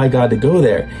wasn't told by God to go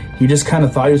there. He just kind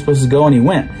of thought he was supposed to go, and he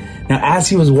went. Now, as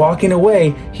he was walking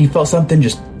away, he felt something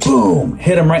just, boom,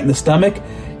 hit him right in the stomach.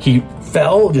 He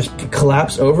fell, just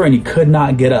collapsed over, and he could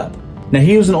not get up. Now,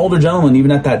 he was an older gentleman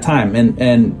even at that time,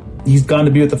 and he's gone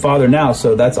to be with the Father now,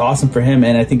 so that's awesome for him,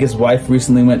 and I think his wife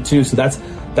recently went too, so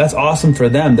that's awesome for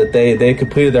them that they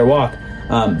completed their walk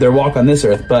on this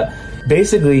earth. But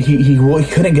basically, he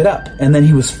couldn't get up, and then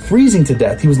he was freezing to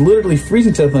death. He was literally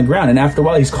freezing to death on the ground, and after a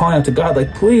while, he's calling out to God,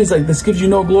 like, "Please, like, this gives you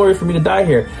no glory for me to die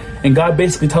here." And God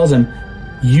basically tells him,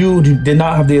 "You did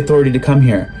not have the authority to come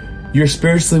here. You're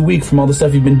spiritually weak from all the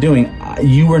stuff you've been doing.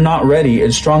 You were not ready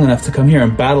and strong enough to come here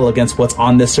and battle against what's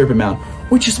on this serpent mound,"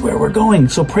 which is where we're going.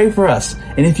 So pray for us.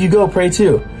 And if you go, pray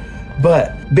too.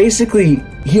 But basically,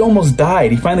 he almost died.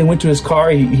 He finally went to his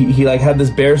car. He like had this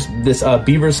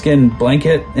beaver skin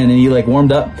blanket, and he like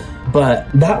warmed up. But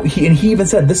he even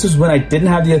said, "This is when I didn't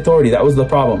have the authority. That was the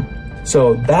problem."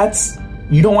 So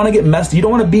you don't want to get messed. You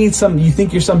don't want to be you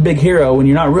think you're some big hero when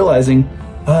you're not realizing,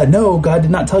 no, God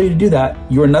did not tell you to do that.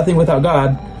 You are nothing without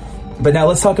God. But now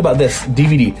let's talk about this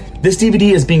DVD. This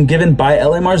DVD is being given by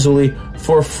L.A. Marzulli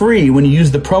for free when you use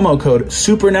the promo code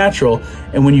SUPERNATURAL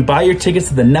and when you buy your tickets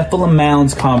to the Nephilim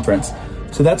Mounds Conference.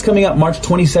 So that's coming up March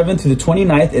 27th through the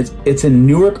 29th. It's in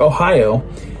Newark, Ohio.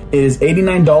 It is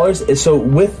 $89. So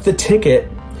with the ticket,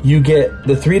 you get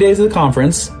the 3 days of the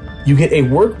conference. You get a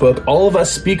workbook. All of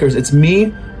us speakers, it's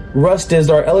me, Russ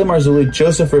Dizdar, L.A. Marzulli,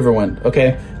 Joseph Riverwind,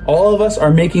 okay? All of us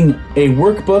are making a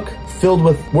workbook filled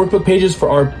with workbook pages for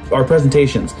our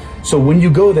presentations. So when you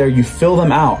go there, you fill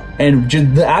them out. And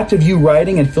just the act of you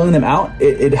writing and filling them out,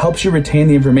 it helps you retain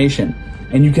the information.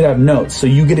 And you could have notes. So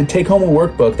you get to take home a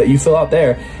workbook that you fill out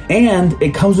there. And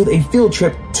it comes with a field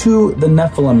trip to the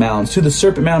Nephilim Mounds, to the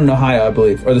Serpent Mound in Ohio, I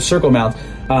believe, or the Circle Mounds.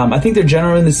 I think they're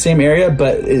generally in the same area,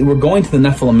 but we're going to the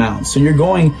Nephilim Mounds. So you're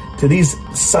going to these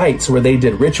sites where they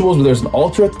did rituals, where there's an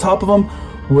altar at the top of them,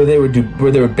 where they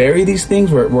would bury these things,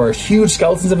 where huge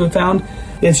skeletons have been found.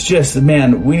 It's just,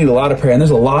 man, we need a lot of prayer. And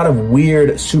there's a lot of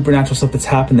weird supernatural stuff that's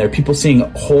happened there. People seeing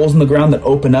holes in the ground that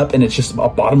open up and it's just a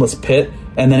bottomless pit,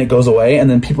 and then it goes away. And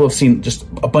then people have seen just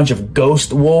a bunch of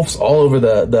ghost wolves all over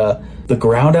the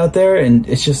ground out there. And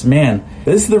it's just, man,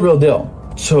 this is the real deal.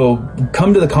 So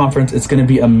come to the conference. It's going to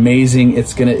be amazing.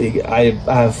 I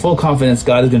have full confidence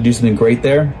God is going to do something great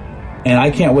there. And I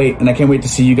can't wait. And I can't wait to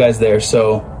see you guys there.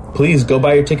 So please go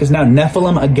buy your tickets now.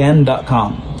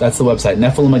 NephilimAgain.com. That's the website.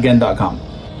 NephilimAgain.com.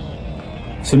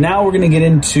 So now we're going to get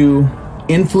into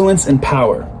influence and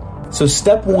power. So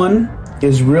step 1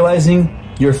 is realizing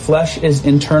your flesh is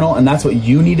internal, and that's what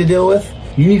you need to deal with.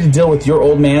 You need to deal with your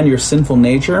old man, your sinful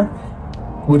nature,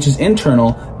 which is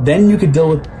internal. Then you could deal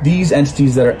with these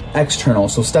entities that are external.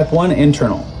 So step 1,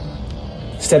 internal.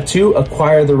 Step 2,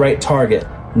 acquire the right target.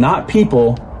 Not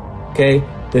people, okay?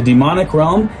 The demonic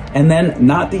realm, and then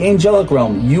not the angelic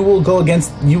realm. You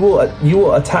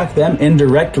will attack them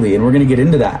indirectly, and we're going to get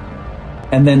into that.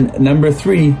 And then number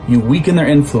 3, you weaken their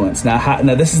influence.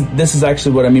 Now this is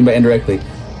actually what I mean by indirectly.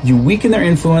 You weaken their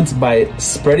influence by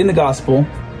spreading the gospel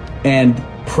and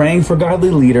praying for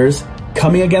godly leaders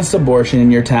coming against abortion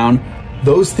in your town,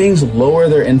 those things lower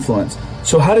their influence.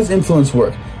 So how does influence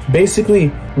work? Basically,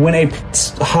 when a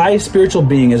high spiritual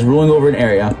being is ruling over an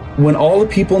area, when all the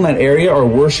people in that area are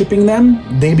worshiping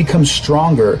them, they become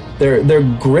stronger. Their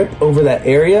grip over that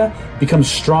area becomes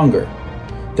stronger.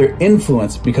 Their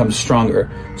influence becomes stronger.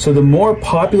 So the more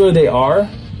popular they are,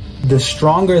 the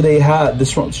stronger they have, the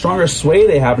stronger sway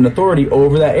they have and authority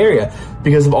over that area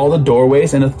because of all the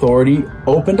doorways and authority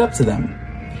opened up to them.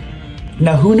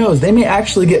 Now, who knows? They may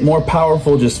actually get more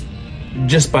powerful just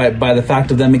by the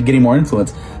fact of them getting more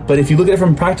influence. But if you look at it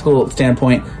from a practical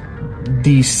standpoint,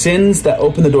 the sins that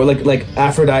open the door, like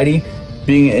Aphrodite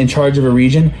being in charge of a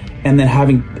region, and then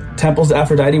having temples to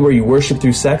Aphrodite where you worship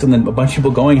through sex, and then a bunch of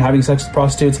people going having sex with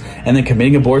prostitutes, and then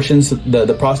committing abortions.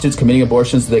 The prostitutes committing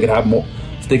abortions so they could have more,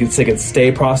 so they could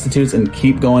stay prostitutes and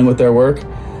keep going with their work.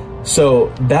 So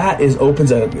that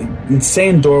opens an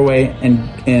insane doorway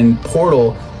and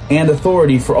portal and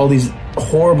authority for all these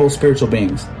horrible spiritual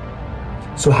beings.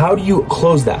 So how do you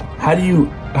close that? How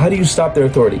do you stop their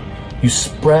authority? You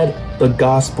spread the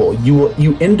gospel.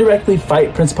 You indirectly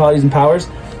fight principalities and powers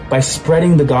by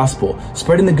spreading the gospel,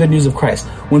 spreading the good news of Christ.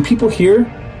 When people hear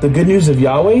the good news of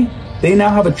Yahweh, they now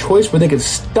have a choice where they can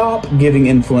stop giving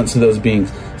influence to those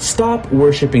beings, stop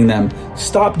worshiping them,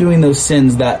 stop doing those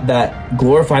sins that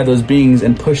glorify those beings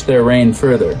and push their reign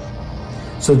further.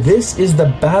 So this is the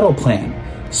battle plan.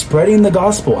 Spreading the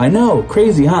gospel. I know,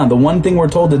 crazy, huh? The one thing we're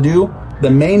told to do, the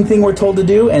main thing we're told to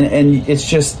do, and it's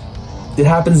just, it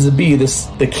happens to be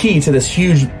the key to this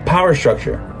huge power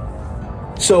structure.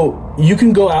 So you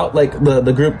can go out, like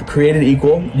the group Created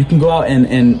Equal, you can go out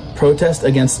and protest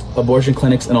against abortion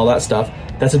clinics and all that stuff.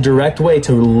 That's a direct way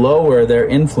to lower their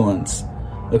influence.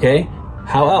 Okay?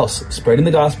 How else? Spreading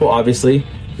the gospel, obviously,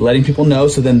 letting people know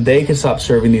so then they can stop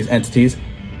serving these entities.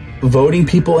 Voting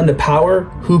people into power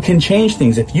who can change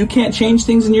things. If you can't change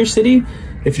things in your city,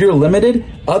 if you're limited,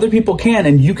 other people can,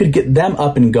 and you could get them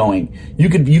up and going. You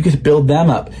could build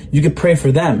them up. You could pray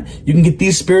for them. You can get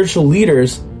these spiritual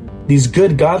leaders, these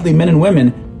good, godly men and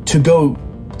women, to go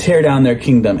tear down their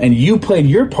kingdom. And you played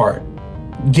your part.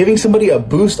 Giving somebody a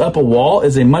boost up a wall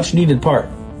is a much needed part.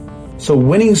 So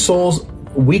winning souls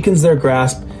weakens their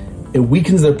grasp. It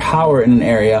weakens their power in an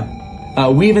area.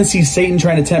 We even see Satan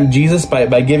trying to tempt Jesus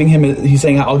by giving him, he's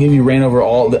saying, I'll give you reign over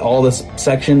all this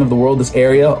section of the world, this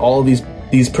area, all of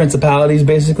these principalities,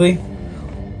 basically.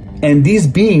 And these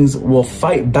beings will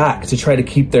fight back to try to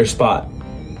keep their spot.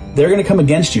 They're going to come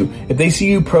against you. If they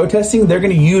see you protesting, they're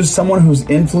going to use someone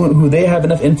who they have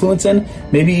enough influence in,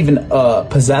 maybe even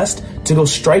possessed, to go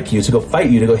strike you, to go fight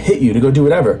you, to go hit you, to go do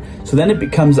whatever. So then it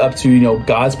becomes up to,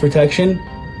 God's protection,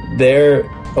 their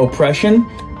oppression.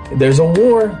 There's a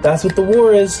war. That's what the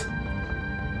war is.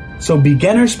 So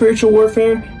beginner spiritual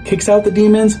warfare kicks out the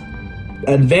demons.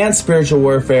 Advanced spiritual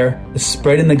warfare is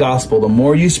spreading the gospel. The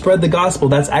more you spread the gospel,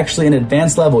 that's actually an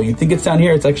advanced level. You think it's down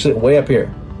here, it's actually way up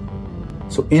here.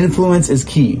 So influence is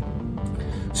key.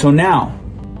 So now,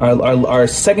 our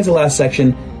second to last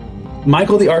section,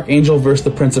 Michael the Archangel versus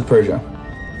the Prince of Persia.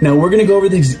 Now we're going to go over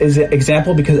this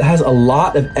example because it has a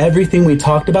lot of everything we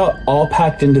talked about all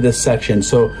packed into this section.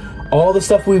 So all the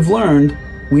stuff we've learned,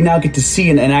 we now get to see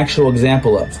an actual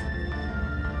example of.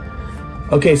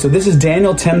 Okay, so this is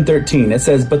Daniel 10:13. It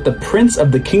says, "But the prince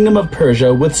of the kingdom of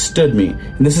Persia withstood me."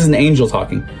 And this is an angel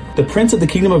talking. "The prince of the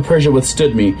kingdom of Persia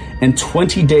withstood me in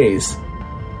 20 days.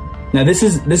 Now this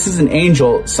is an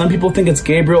angel. Some people think it's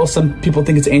Gabriel. Some people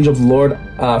think it's angel of the Lord.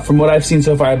 From what I've seen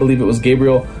so far, I believe it was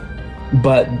Gabriel.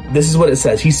 But this is what it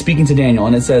says. He's speaking to Daniel,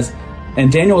 and it says,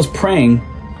 and Daniel was praying,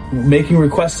 making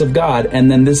requests of God, and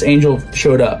then this angel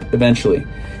showed up eventually.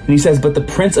 And he says, "But the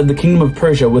prince of the kingdom of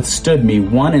Persia withstood me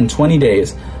 21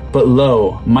 days. But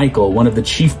lo, Michael, one of the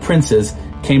chief princes,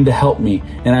 came to help me,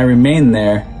 and I remained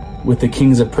there with the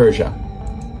kings of Persia."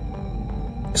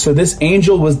 So this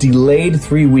angel was delayed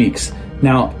 3 weeks.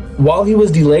 Now, while he was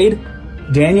delayed,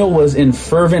 Daniel was in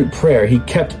fervent prayer. He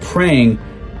kept praying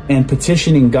and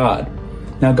petitioning God.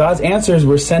 Now, God's answers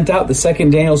were sent out the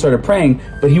second Daniel started praying,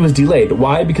 but he was delayed.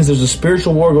 Why? Because there's a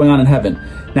spiritual war going on in heaven.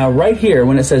 Now, right here,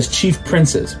 when it says chief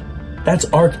princes,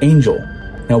 that's archangel.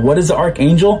 Now, what is the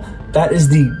archangel? That is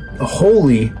the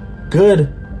holy, good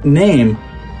name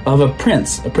of a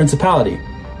prince, a principality.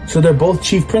 So they're both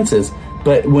chief princes.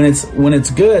 But when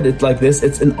it's good, it's like this,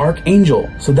 it's an archangel.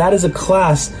 So that is a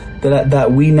class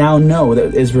that we now know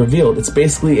that is revealed. It's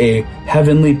basically a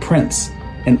heavenly prince,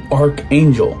 an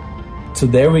archangel. So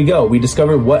there we go. We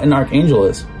discovered what an archangel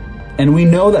is. And we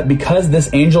know that because this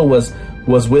angel was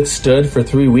withstood for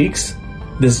 3 weeks,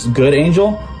 this good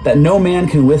angel, that no man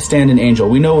can withstand an angel.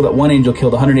 We know that one angel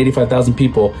killed 185,000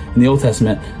 people in the Old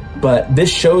Testament. But this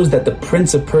shows that the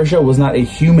Prince of Persia was not a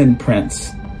human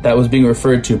prince that was being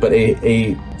referred to, but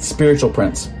a spiritual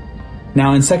prince.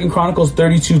 Now in 2 Chronicles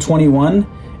 32:21,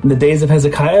 in the days of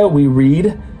Hezekiah, we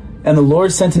read, "And the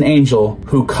Lord sent an angel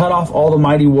who cut off all the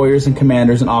mighty warriors and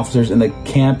commanders and officers in the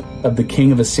camp of the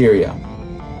king of Assyria."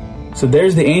 So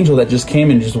there's the angel that just came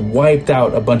and just wiped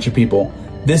out a bunch of people.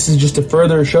 This is just to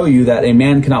further show you that a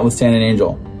man cannot withstand an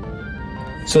angel.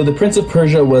 So the Prince of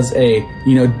Persia was a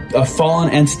fallen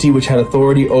entity which had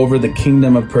authority over the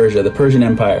kingdom of Persia, the Persian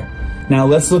Empire. Now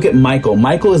let's look at Michael.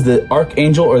 Michael is the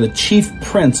archangel or the chief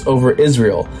prince over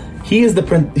Israel. He is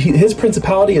his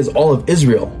principality is all of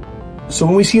Israel. So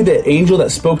when we see the angel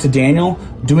that spoke to Daniel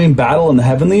doing battle in the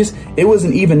heavenlies, it was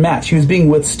an even match. He was being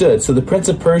withstood. So the Prince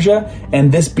of Persia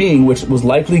and this being, which was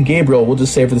likely Gabriel, we'll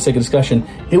just say for the sake of discussion,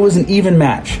 it was an even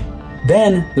match.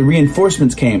 Then the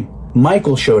reinforcements came.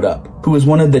 Michael showed up, who was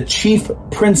one of the chief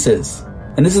princes.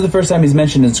 And this is the first time he's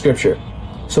mentioned in scripture.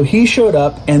 So he showed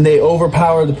up and they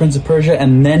overpowered the Prince of Persia,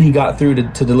 and then he got through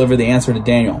to deliver the answer to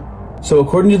Daniel. So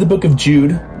according to the book of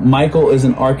Jude, Michael is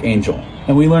an archangel.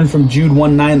 And we learn from Jude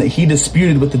 1:9 that he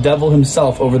disputed with the devil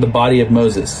himself over the body of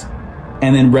Moses.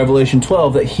 And then Revelation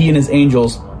 12 that he and his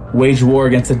angels waged war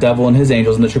against the devil and his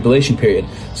angels in the tribulation period.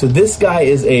 So this guy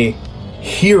is a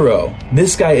hero.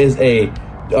 This guy is a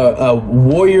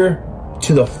warrior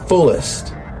to the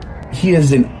fullest. He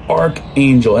is an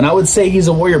archangel. And I would say he's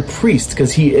a warrior priest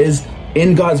because he is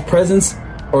in God's presence,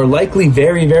 or likely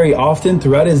very, very often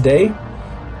throughout his day.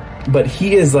 But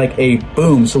he is like a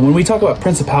boom. So when we talk about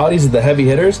principalities of the heavy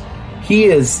hitters, he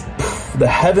is the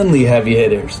heavenly heavy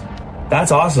hitters.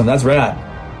 That's awesome. That's rad.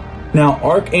 Now,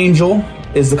 archangel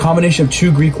is the combination of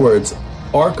two Greek words,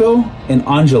 archo and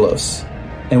angelos.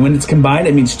 And when it's combined,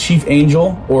 it means chief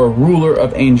angel or ruler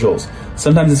of angels.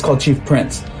 Sometimes it's called chief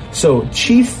prince. So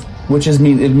chief, which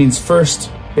means first,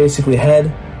 basically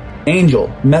head, angel,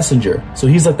 messenger. So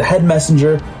he's like the head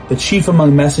messenger, the chief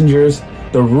among messengers,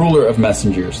 the ruler of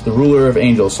messengers, the ruler of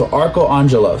angels. So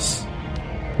archoangelos.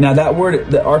 Now that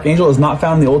word, the archangel, is not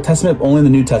found in the Old Testament, only in the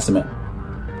New Testament.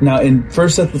 Now in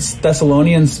 1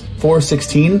 Thessalonians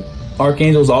 4:16,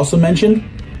 archangel is also mentioned.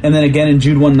 And then again in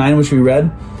Jude 1:9, which we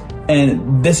read.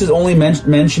 And this is only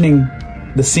mentioning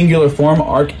the singular form,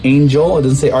 archangel. It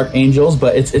doesn't say archangels,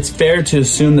 but it's fair to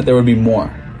assume that there would be more.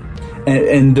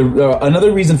 And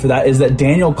another reason for that is that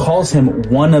Daniel calls him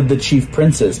one of the chief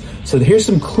princes. So here's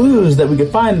some clues that we could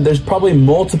find. There's probably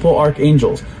multiple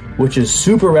archangels, which is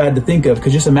super rad to think of,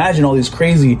 because just imagine all these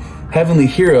crazy heavenly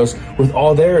heroes with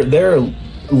all their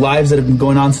lives that have been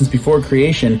going on since before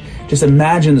creation. Just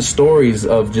imagine the stories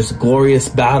of just glorious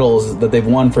battles that they've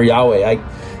won for Yahweh.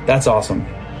 That's awesome.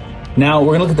 Now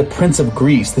we're going to look at the Prince of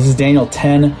Greece. This is Daniel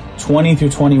 10:20 through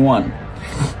 21.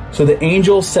 So the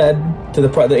angel said to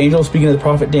the angel speaking to the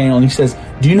prophet Daniel, and he says,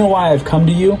 "Do you know why I've come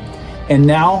to you? And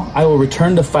now I will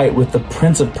return to fight with the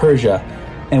Prince of Persia.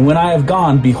 And when I have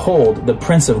gone, behold, the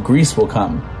Prince of Greece will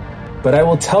come. But I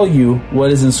will tell you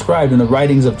what is inscribed in the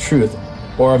writings of truth,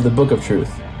 or of the book of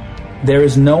truth. There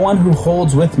is no one who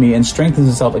holds with me and strengthens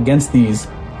himself against these,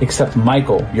 except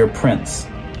Michael, your prince."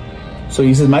 So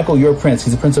he says, Michael, your prince.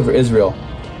 He's the prince over Israel.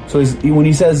 So when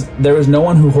he says, there is no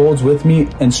one who holds with me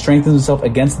and strengthens himself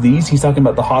against these, he's talking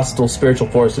about the hostile spiritual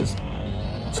forces.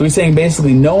 So he's saying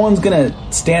basically no one's going to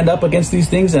stand up against these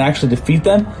things and actually defeat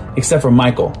them except for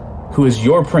Michael, who is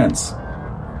your prince.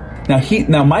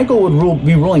 Now Michael would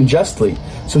be ruling justly.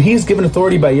 So he's given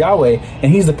authority by Yahweh,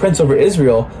 and he's the prince over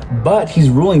Israel, but he's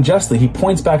ruling justly. He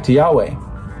points back to Yahweh.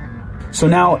 So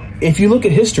now, if you look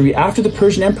at history, after the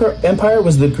Persian Empire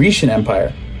was the Grecian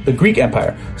Empire, the Greek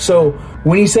Empire. So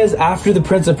when he says after the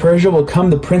Prince of Persia will come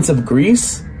the Prince of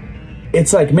Greece,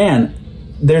 it's like, man,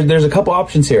 there's a couple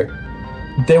options here.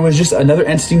 There was just another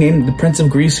entity named the Prince of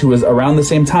Greece who was around the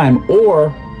same time,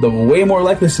 or the way more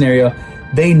likely scenario,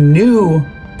 they knew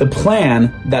the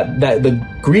plan that the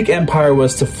Greek Empire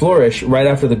was to flourish right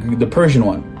after the Persian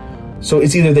one. So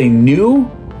it's either they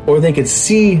knew, or they could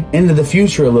see into the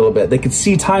future a little bit. They could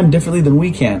see time differently than we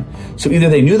can. So either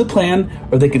they knew the plan,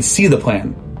 or they could see the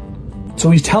plan. So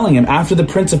he's telling him, after the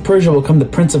Prince of Persia will come the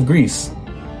Prince of Greece.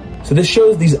 So this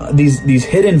shows these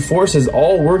hidden forces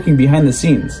all working behind the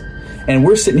scenes. And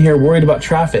we're sitting here worried about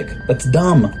traffic. That's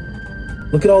dumb.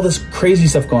 Look at all this crazy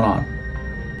stuff going on.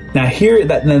 Now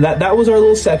that was our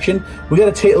little section. We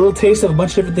got a little taste of a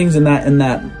bunch of different things in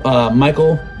that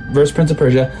Michael versus Prince of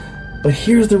Persia. But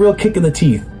here's the real kick in the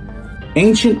teeth.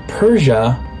 Ancient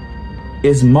Persia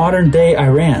is modern day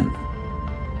Iran.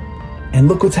 And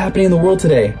look what's happening in the world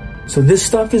today. So this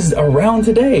stuff is around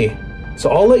today. So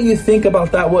I'll let you think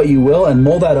about that what you will and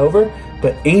mull that over.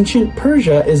 But ancient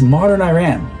Persia is modern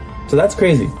Iran. So that's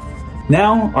crazy.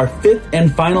 Now, our fifth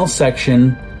and final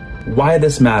section, why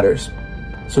this matters.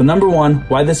 So number one,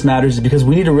 why this matters is because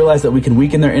we need to realize that we can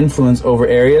weaken their influence over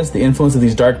areas, the influence of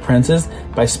these dark princes,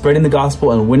 by spreading the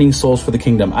gospel and winning souls for the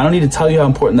kingdom. I don't need to tell you how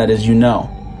important that is, you know.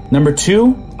 Number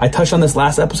two, I touched on this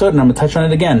last episode and I'm going to touch on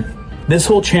it again. This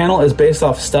whole channel is based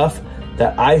off stuff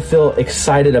that I feel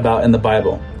excited about in the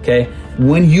Bible, okay?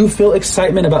 When you feel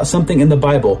excitement about something in the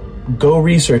Bible, go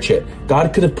research it.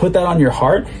 God could have put that on your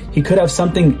heart. He could have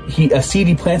something, a seed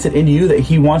he planted into you that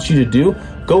he wants you to do.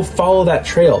 Go follow that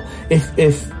trail.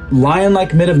 If lion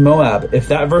like mid of Moab, if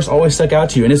that verse always stuck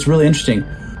out to you and it's really interesting,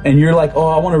 and you're like, oh,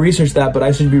 I want to research that, but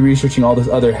I should be researching all this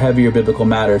other heavier biblical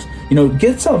matters.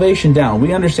 Get salvation down.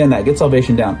 We understand that. Get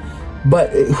salvation down. But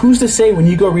who's to say when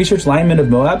you go research lion mid of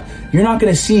Moab, you're not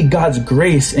going to see God's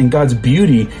grace and God's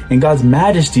beauty and God's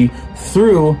majesty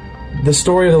through the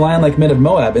story of the lion like men of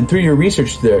Moab and through your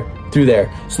research through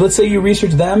there. So let's say you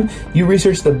research them, you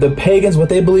research the pagans, what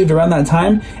they believed around that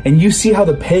time, and you see how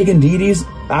the pagan deities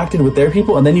acted with their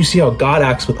people, and then you see how God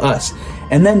acts with us.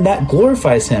 And then that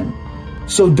glorifies him.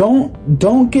 So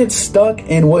don't get stuck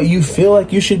in what you feel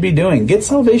like you should be doing. Get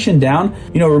salvation down.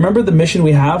 Remember the mission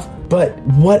we have, but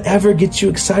whatever gets you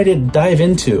excited, dive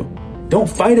into. Don't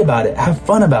fight about it. Have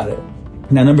fun about it.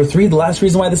 Now, number three, the last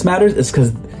reason why this matters is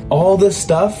because all this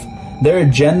stuff, their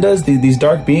agendas, these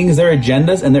dark beings, their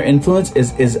agendas and their influence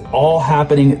is all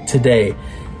happening today.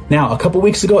 Now, a couple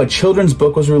weeks ago, a children's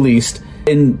book was released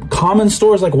in common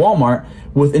stores like Walmart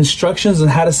with instructions on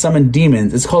how to summon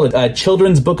demons. It's called a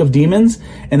Children's Book of Demons,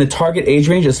 and the target age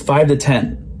range is 5 to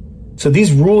 10. So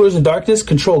these rulers of darkness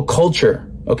control culture.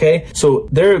 Okay, so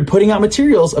they're putting out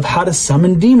materials of how to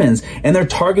summon demons, and they're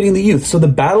targeting the youth. So the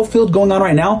battlefield going on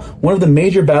right now, one of the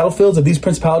major battlefields of these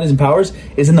principalities and powers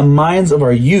is in the minds of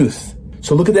our youth.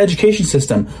 So look at the education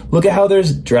system. Look at how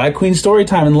there's drag queen story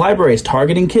time in libraries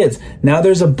targeting kids. Now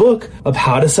there's a book of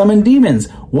how to summon demons.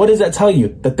 What does that tell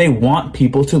you? That they want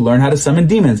people to learn how to summon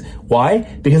demons. Why?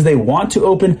 Because they want to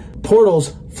open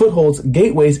portals, footholds,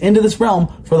 gateways into this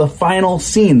realm for the final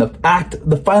scene,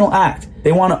 the final act.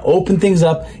 They want to open things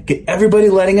up, get everybody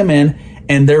letting them in,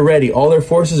 and they're ready. All their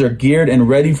forces are geared and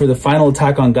ready for the final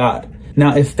attack on God.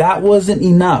 Now, if that wasn't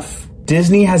enough,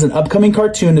 Disney has an upcoming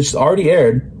cartoon that's already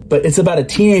aired, but it's about a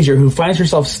teenager who finds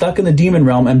herself stuck in the demon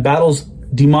realm and battles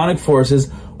demonic forces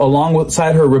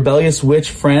alongside her rebellious witch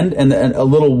friend and a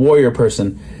little warrior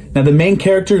person. Now, the main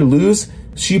character, Luz,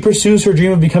 she pursues her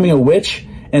dream of becoming a witch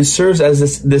and serves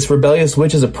as this rebellious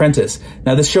witch's apprentice.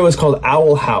 Now, this show is called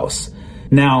Owl House.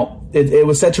 Now, it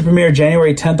was set to premiere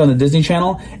January 10th on the Disney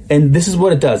Channel, and this is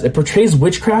what it does. It portrays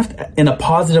witchcraft in a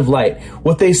positive light.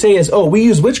 What they say is, oh, we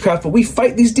use witchcraft, but we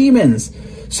fight these demons.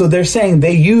 So they're saying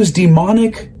they use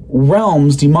demonic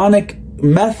realms, demonic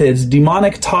methods,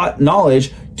 demonic taught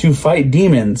knowledge to fight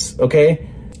demons, okay?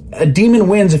 A demon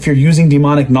wins if you're using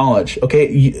demonic knowledge,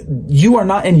 okay? You are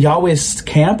not in Yahweh's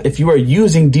camp if you are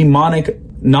using demonic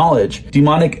knowledge,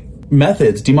 demonic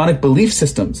methods, demonic belief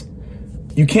systems.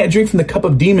 You can't drink from the cup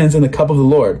of demons and the cup of the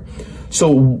Lord. So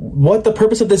what the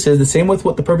purpose of this is, the same with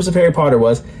what the purpose of Harry Potter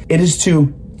was, it is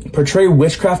to portray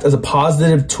witchcraft as a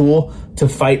positive tool to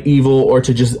fight evil or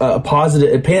to just paint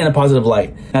it in a positive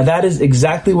light. Now that is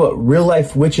exactly what real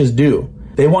life witches do.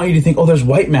 They want you to think, oh, there's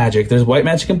white magic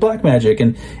and black magic,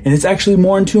 and it's actually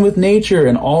more in tune with nature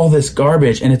and all this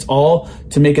garbage, and it's all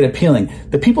to make it appealing.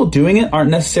 The people doing it aren't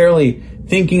necessarily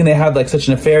thinking they have like such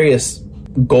nefarious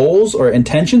goals or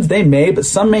intentions. They may, but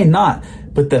some may not.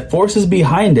 But the forces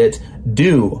behind it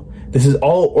do. This is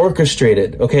all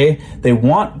orchestrated, okay? They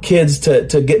want kids to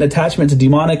get an attachment to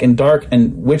demonic and dark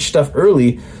and witch stuff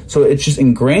early, so it's just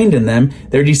ingrained in them.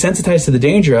 They're desensitized to the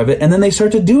danger of it, and then they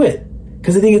start to do it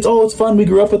because they think it's fun, we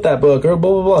grew up with that book, or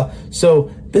blah, blah, blah.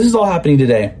 So this is all happening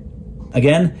today.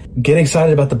 Again, get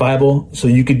excited about the Bible so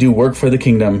you could do work for the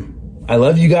kingdom. I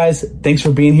love you guys. Thanks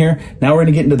for being here. Now we're going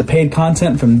to get into the paid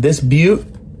content from this butte.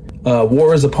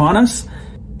 War is upon us,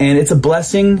 and it's a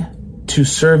blessing to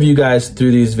serve you guys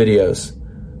through these videos.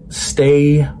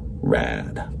 Stay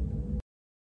rad.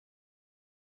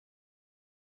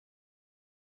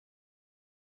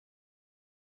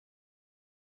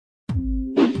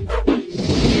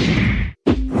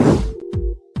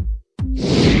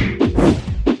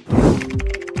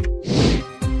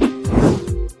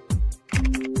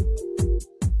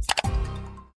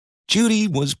 Judy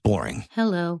was boring.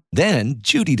 Hello. Then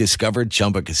Judy discovered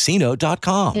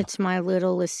ChumbaCasino.com. It's my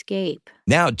little escape.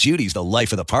 Now Judy's the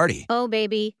life of the party. Oh,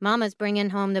 baby, mama's bringing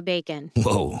home the bacon.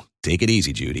 Whoa, take it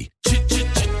easy, Judy.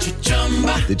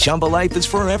 The Chumba life is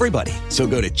for everybody. So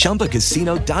go to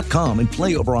ChumbaCasino.com and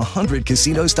play over 100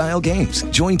 casino-style games.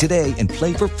 Join today and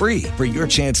play for free for your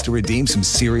chance to redeem some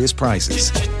serious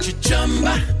prizes.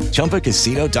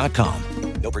 ChumbaCasino.com.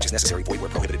 No purchase necessary. Void where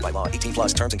prohibited by law. 18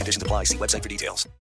 plus terms and conditions apply. See website for details.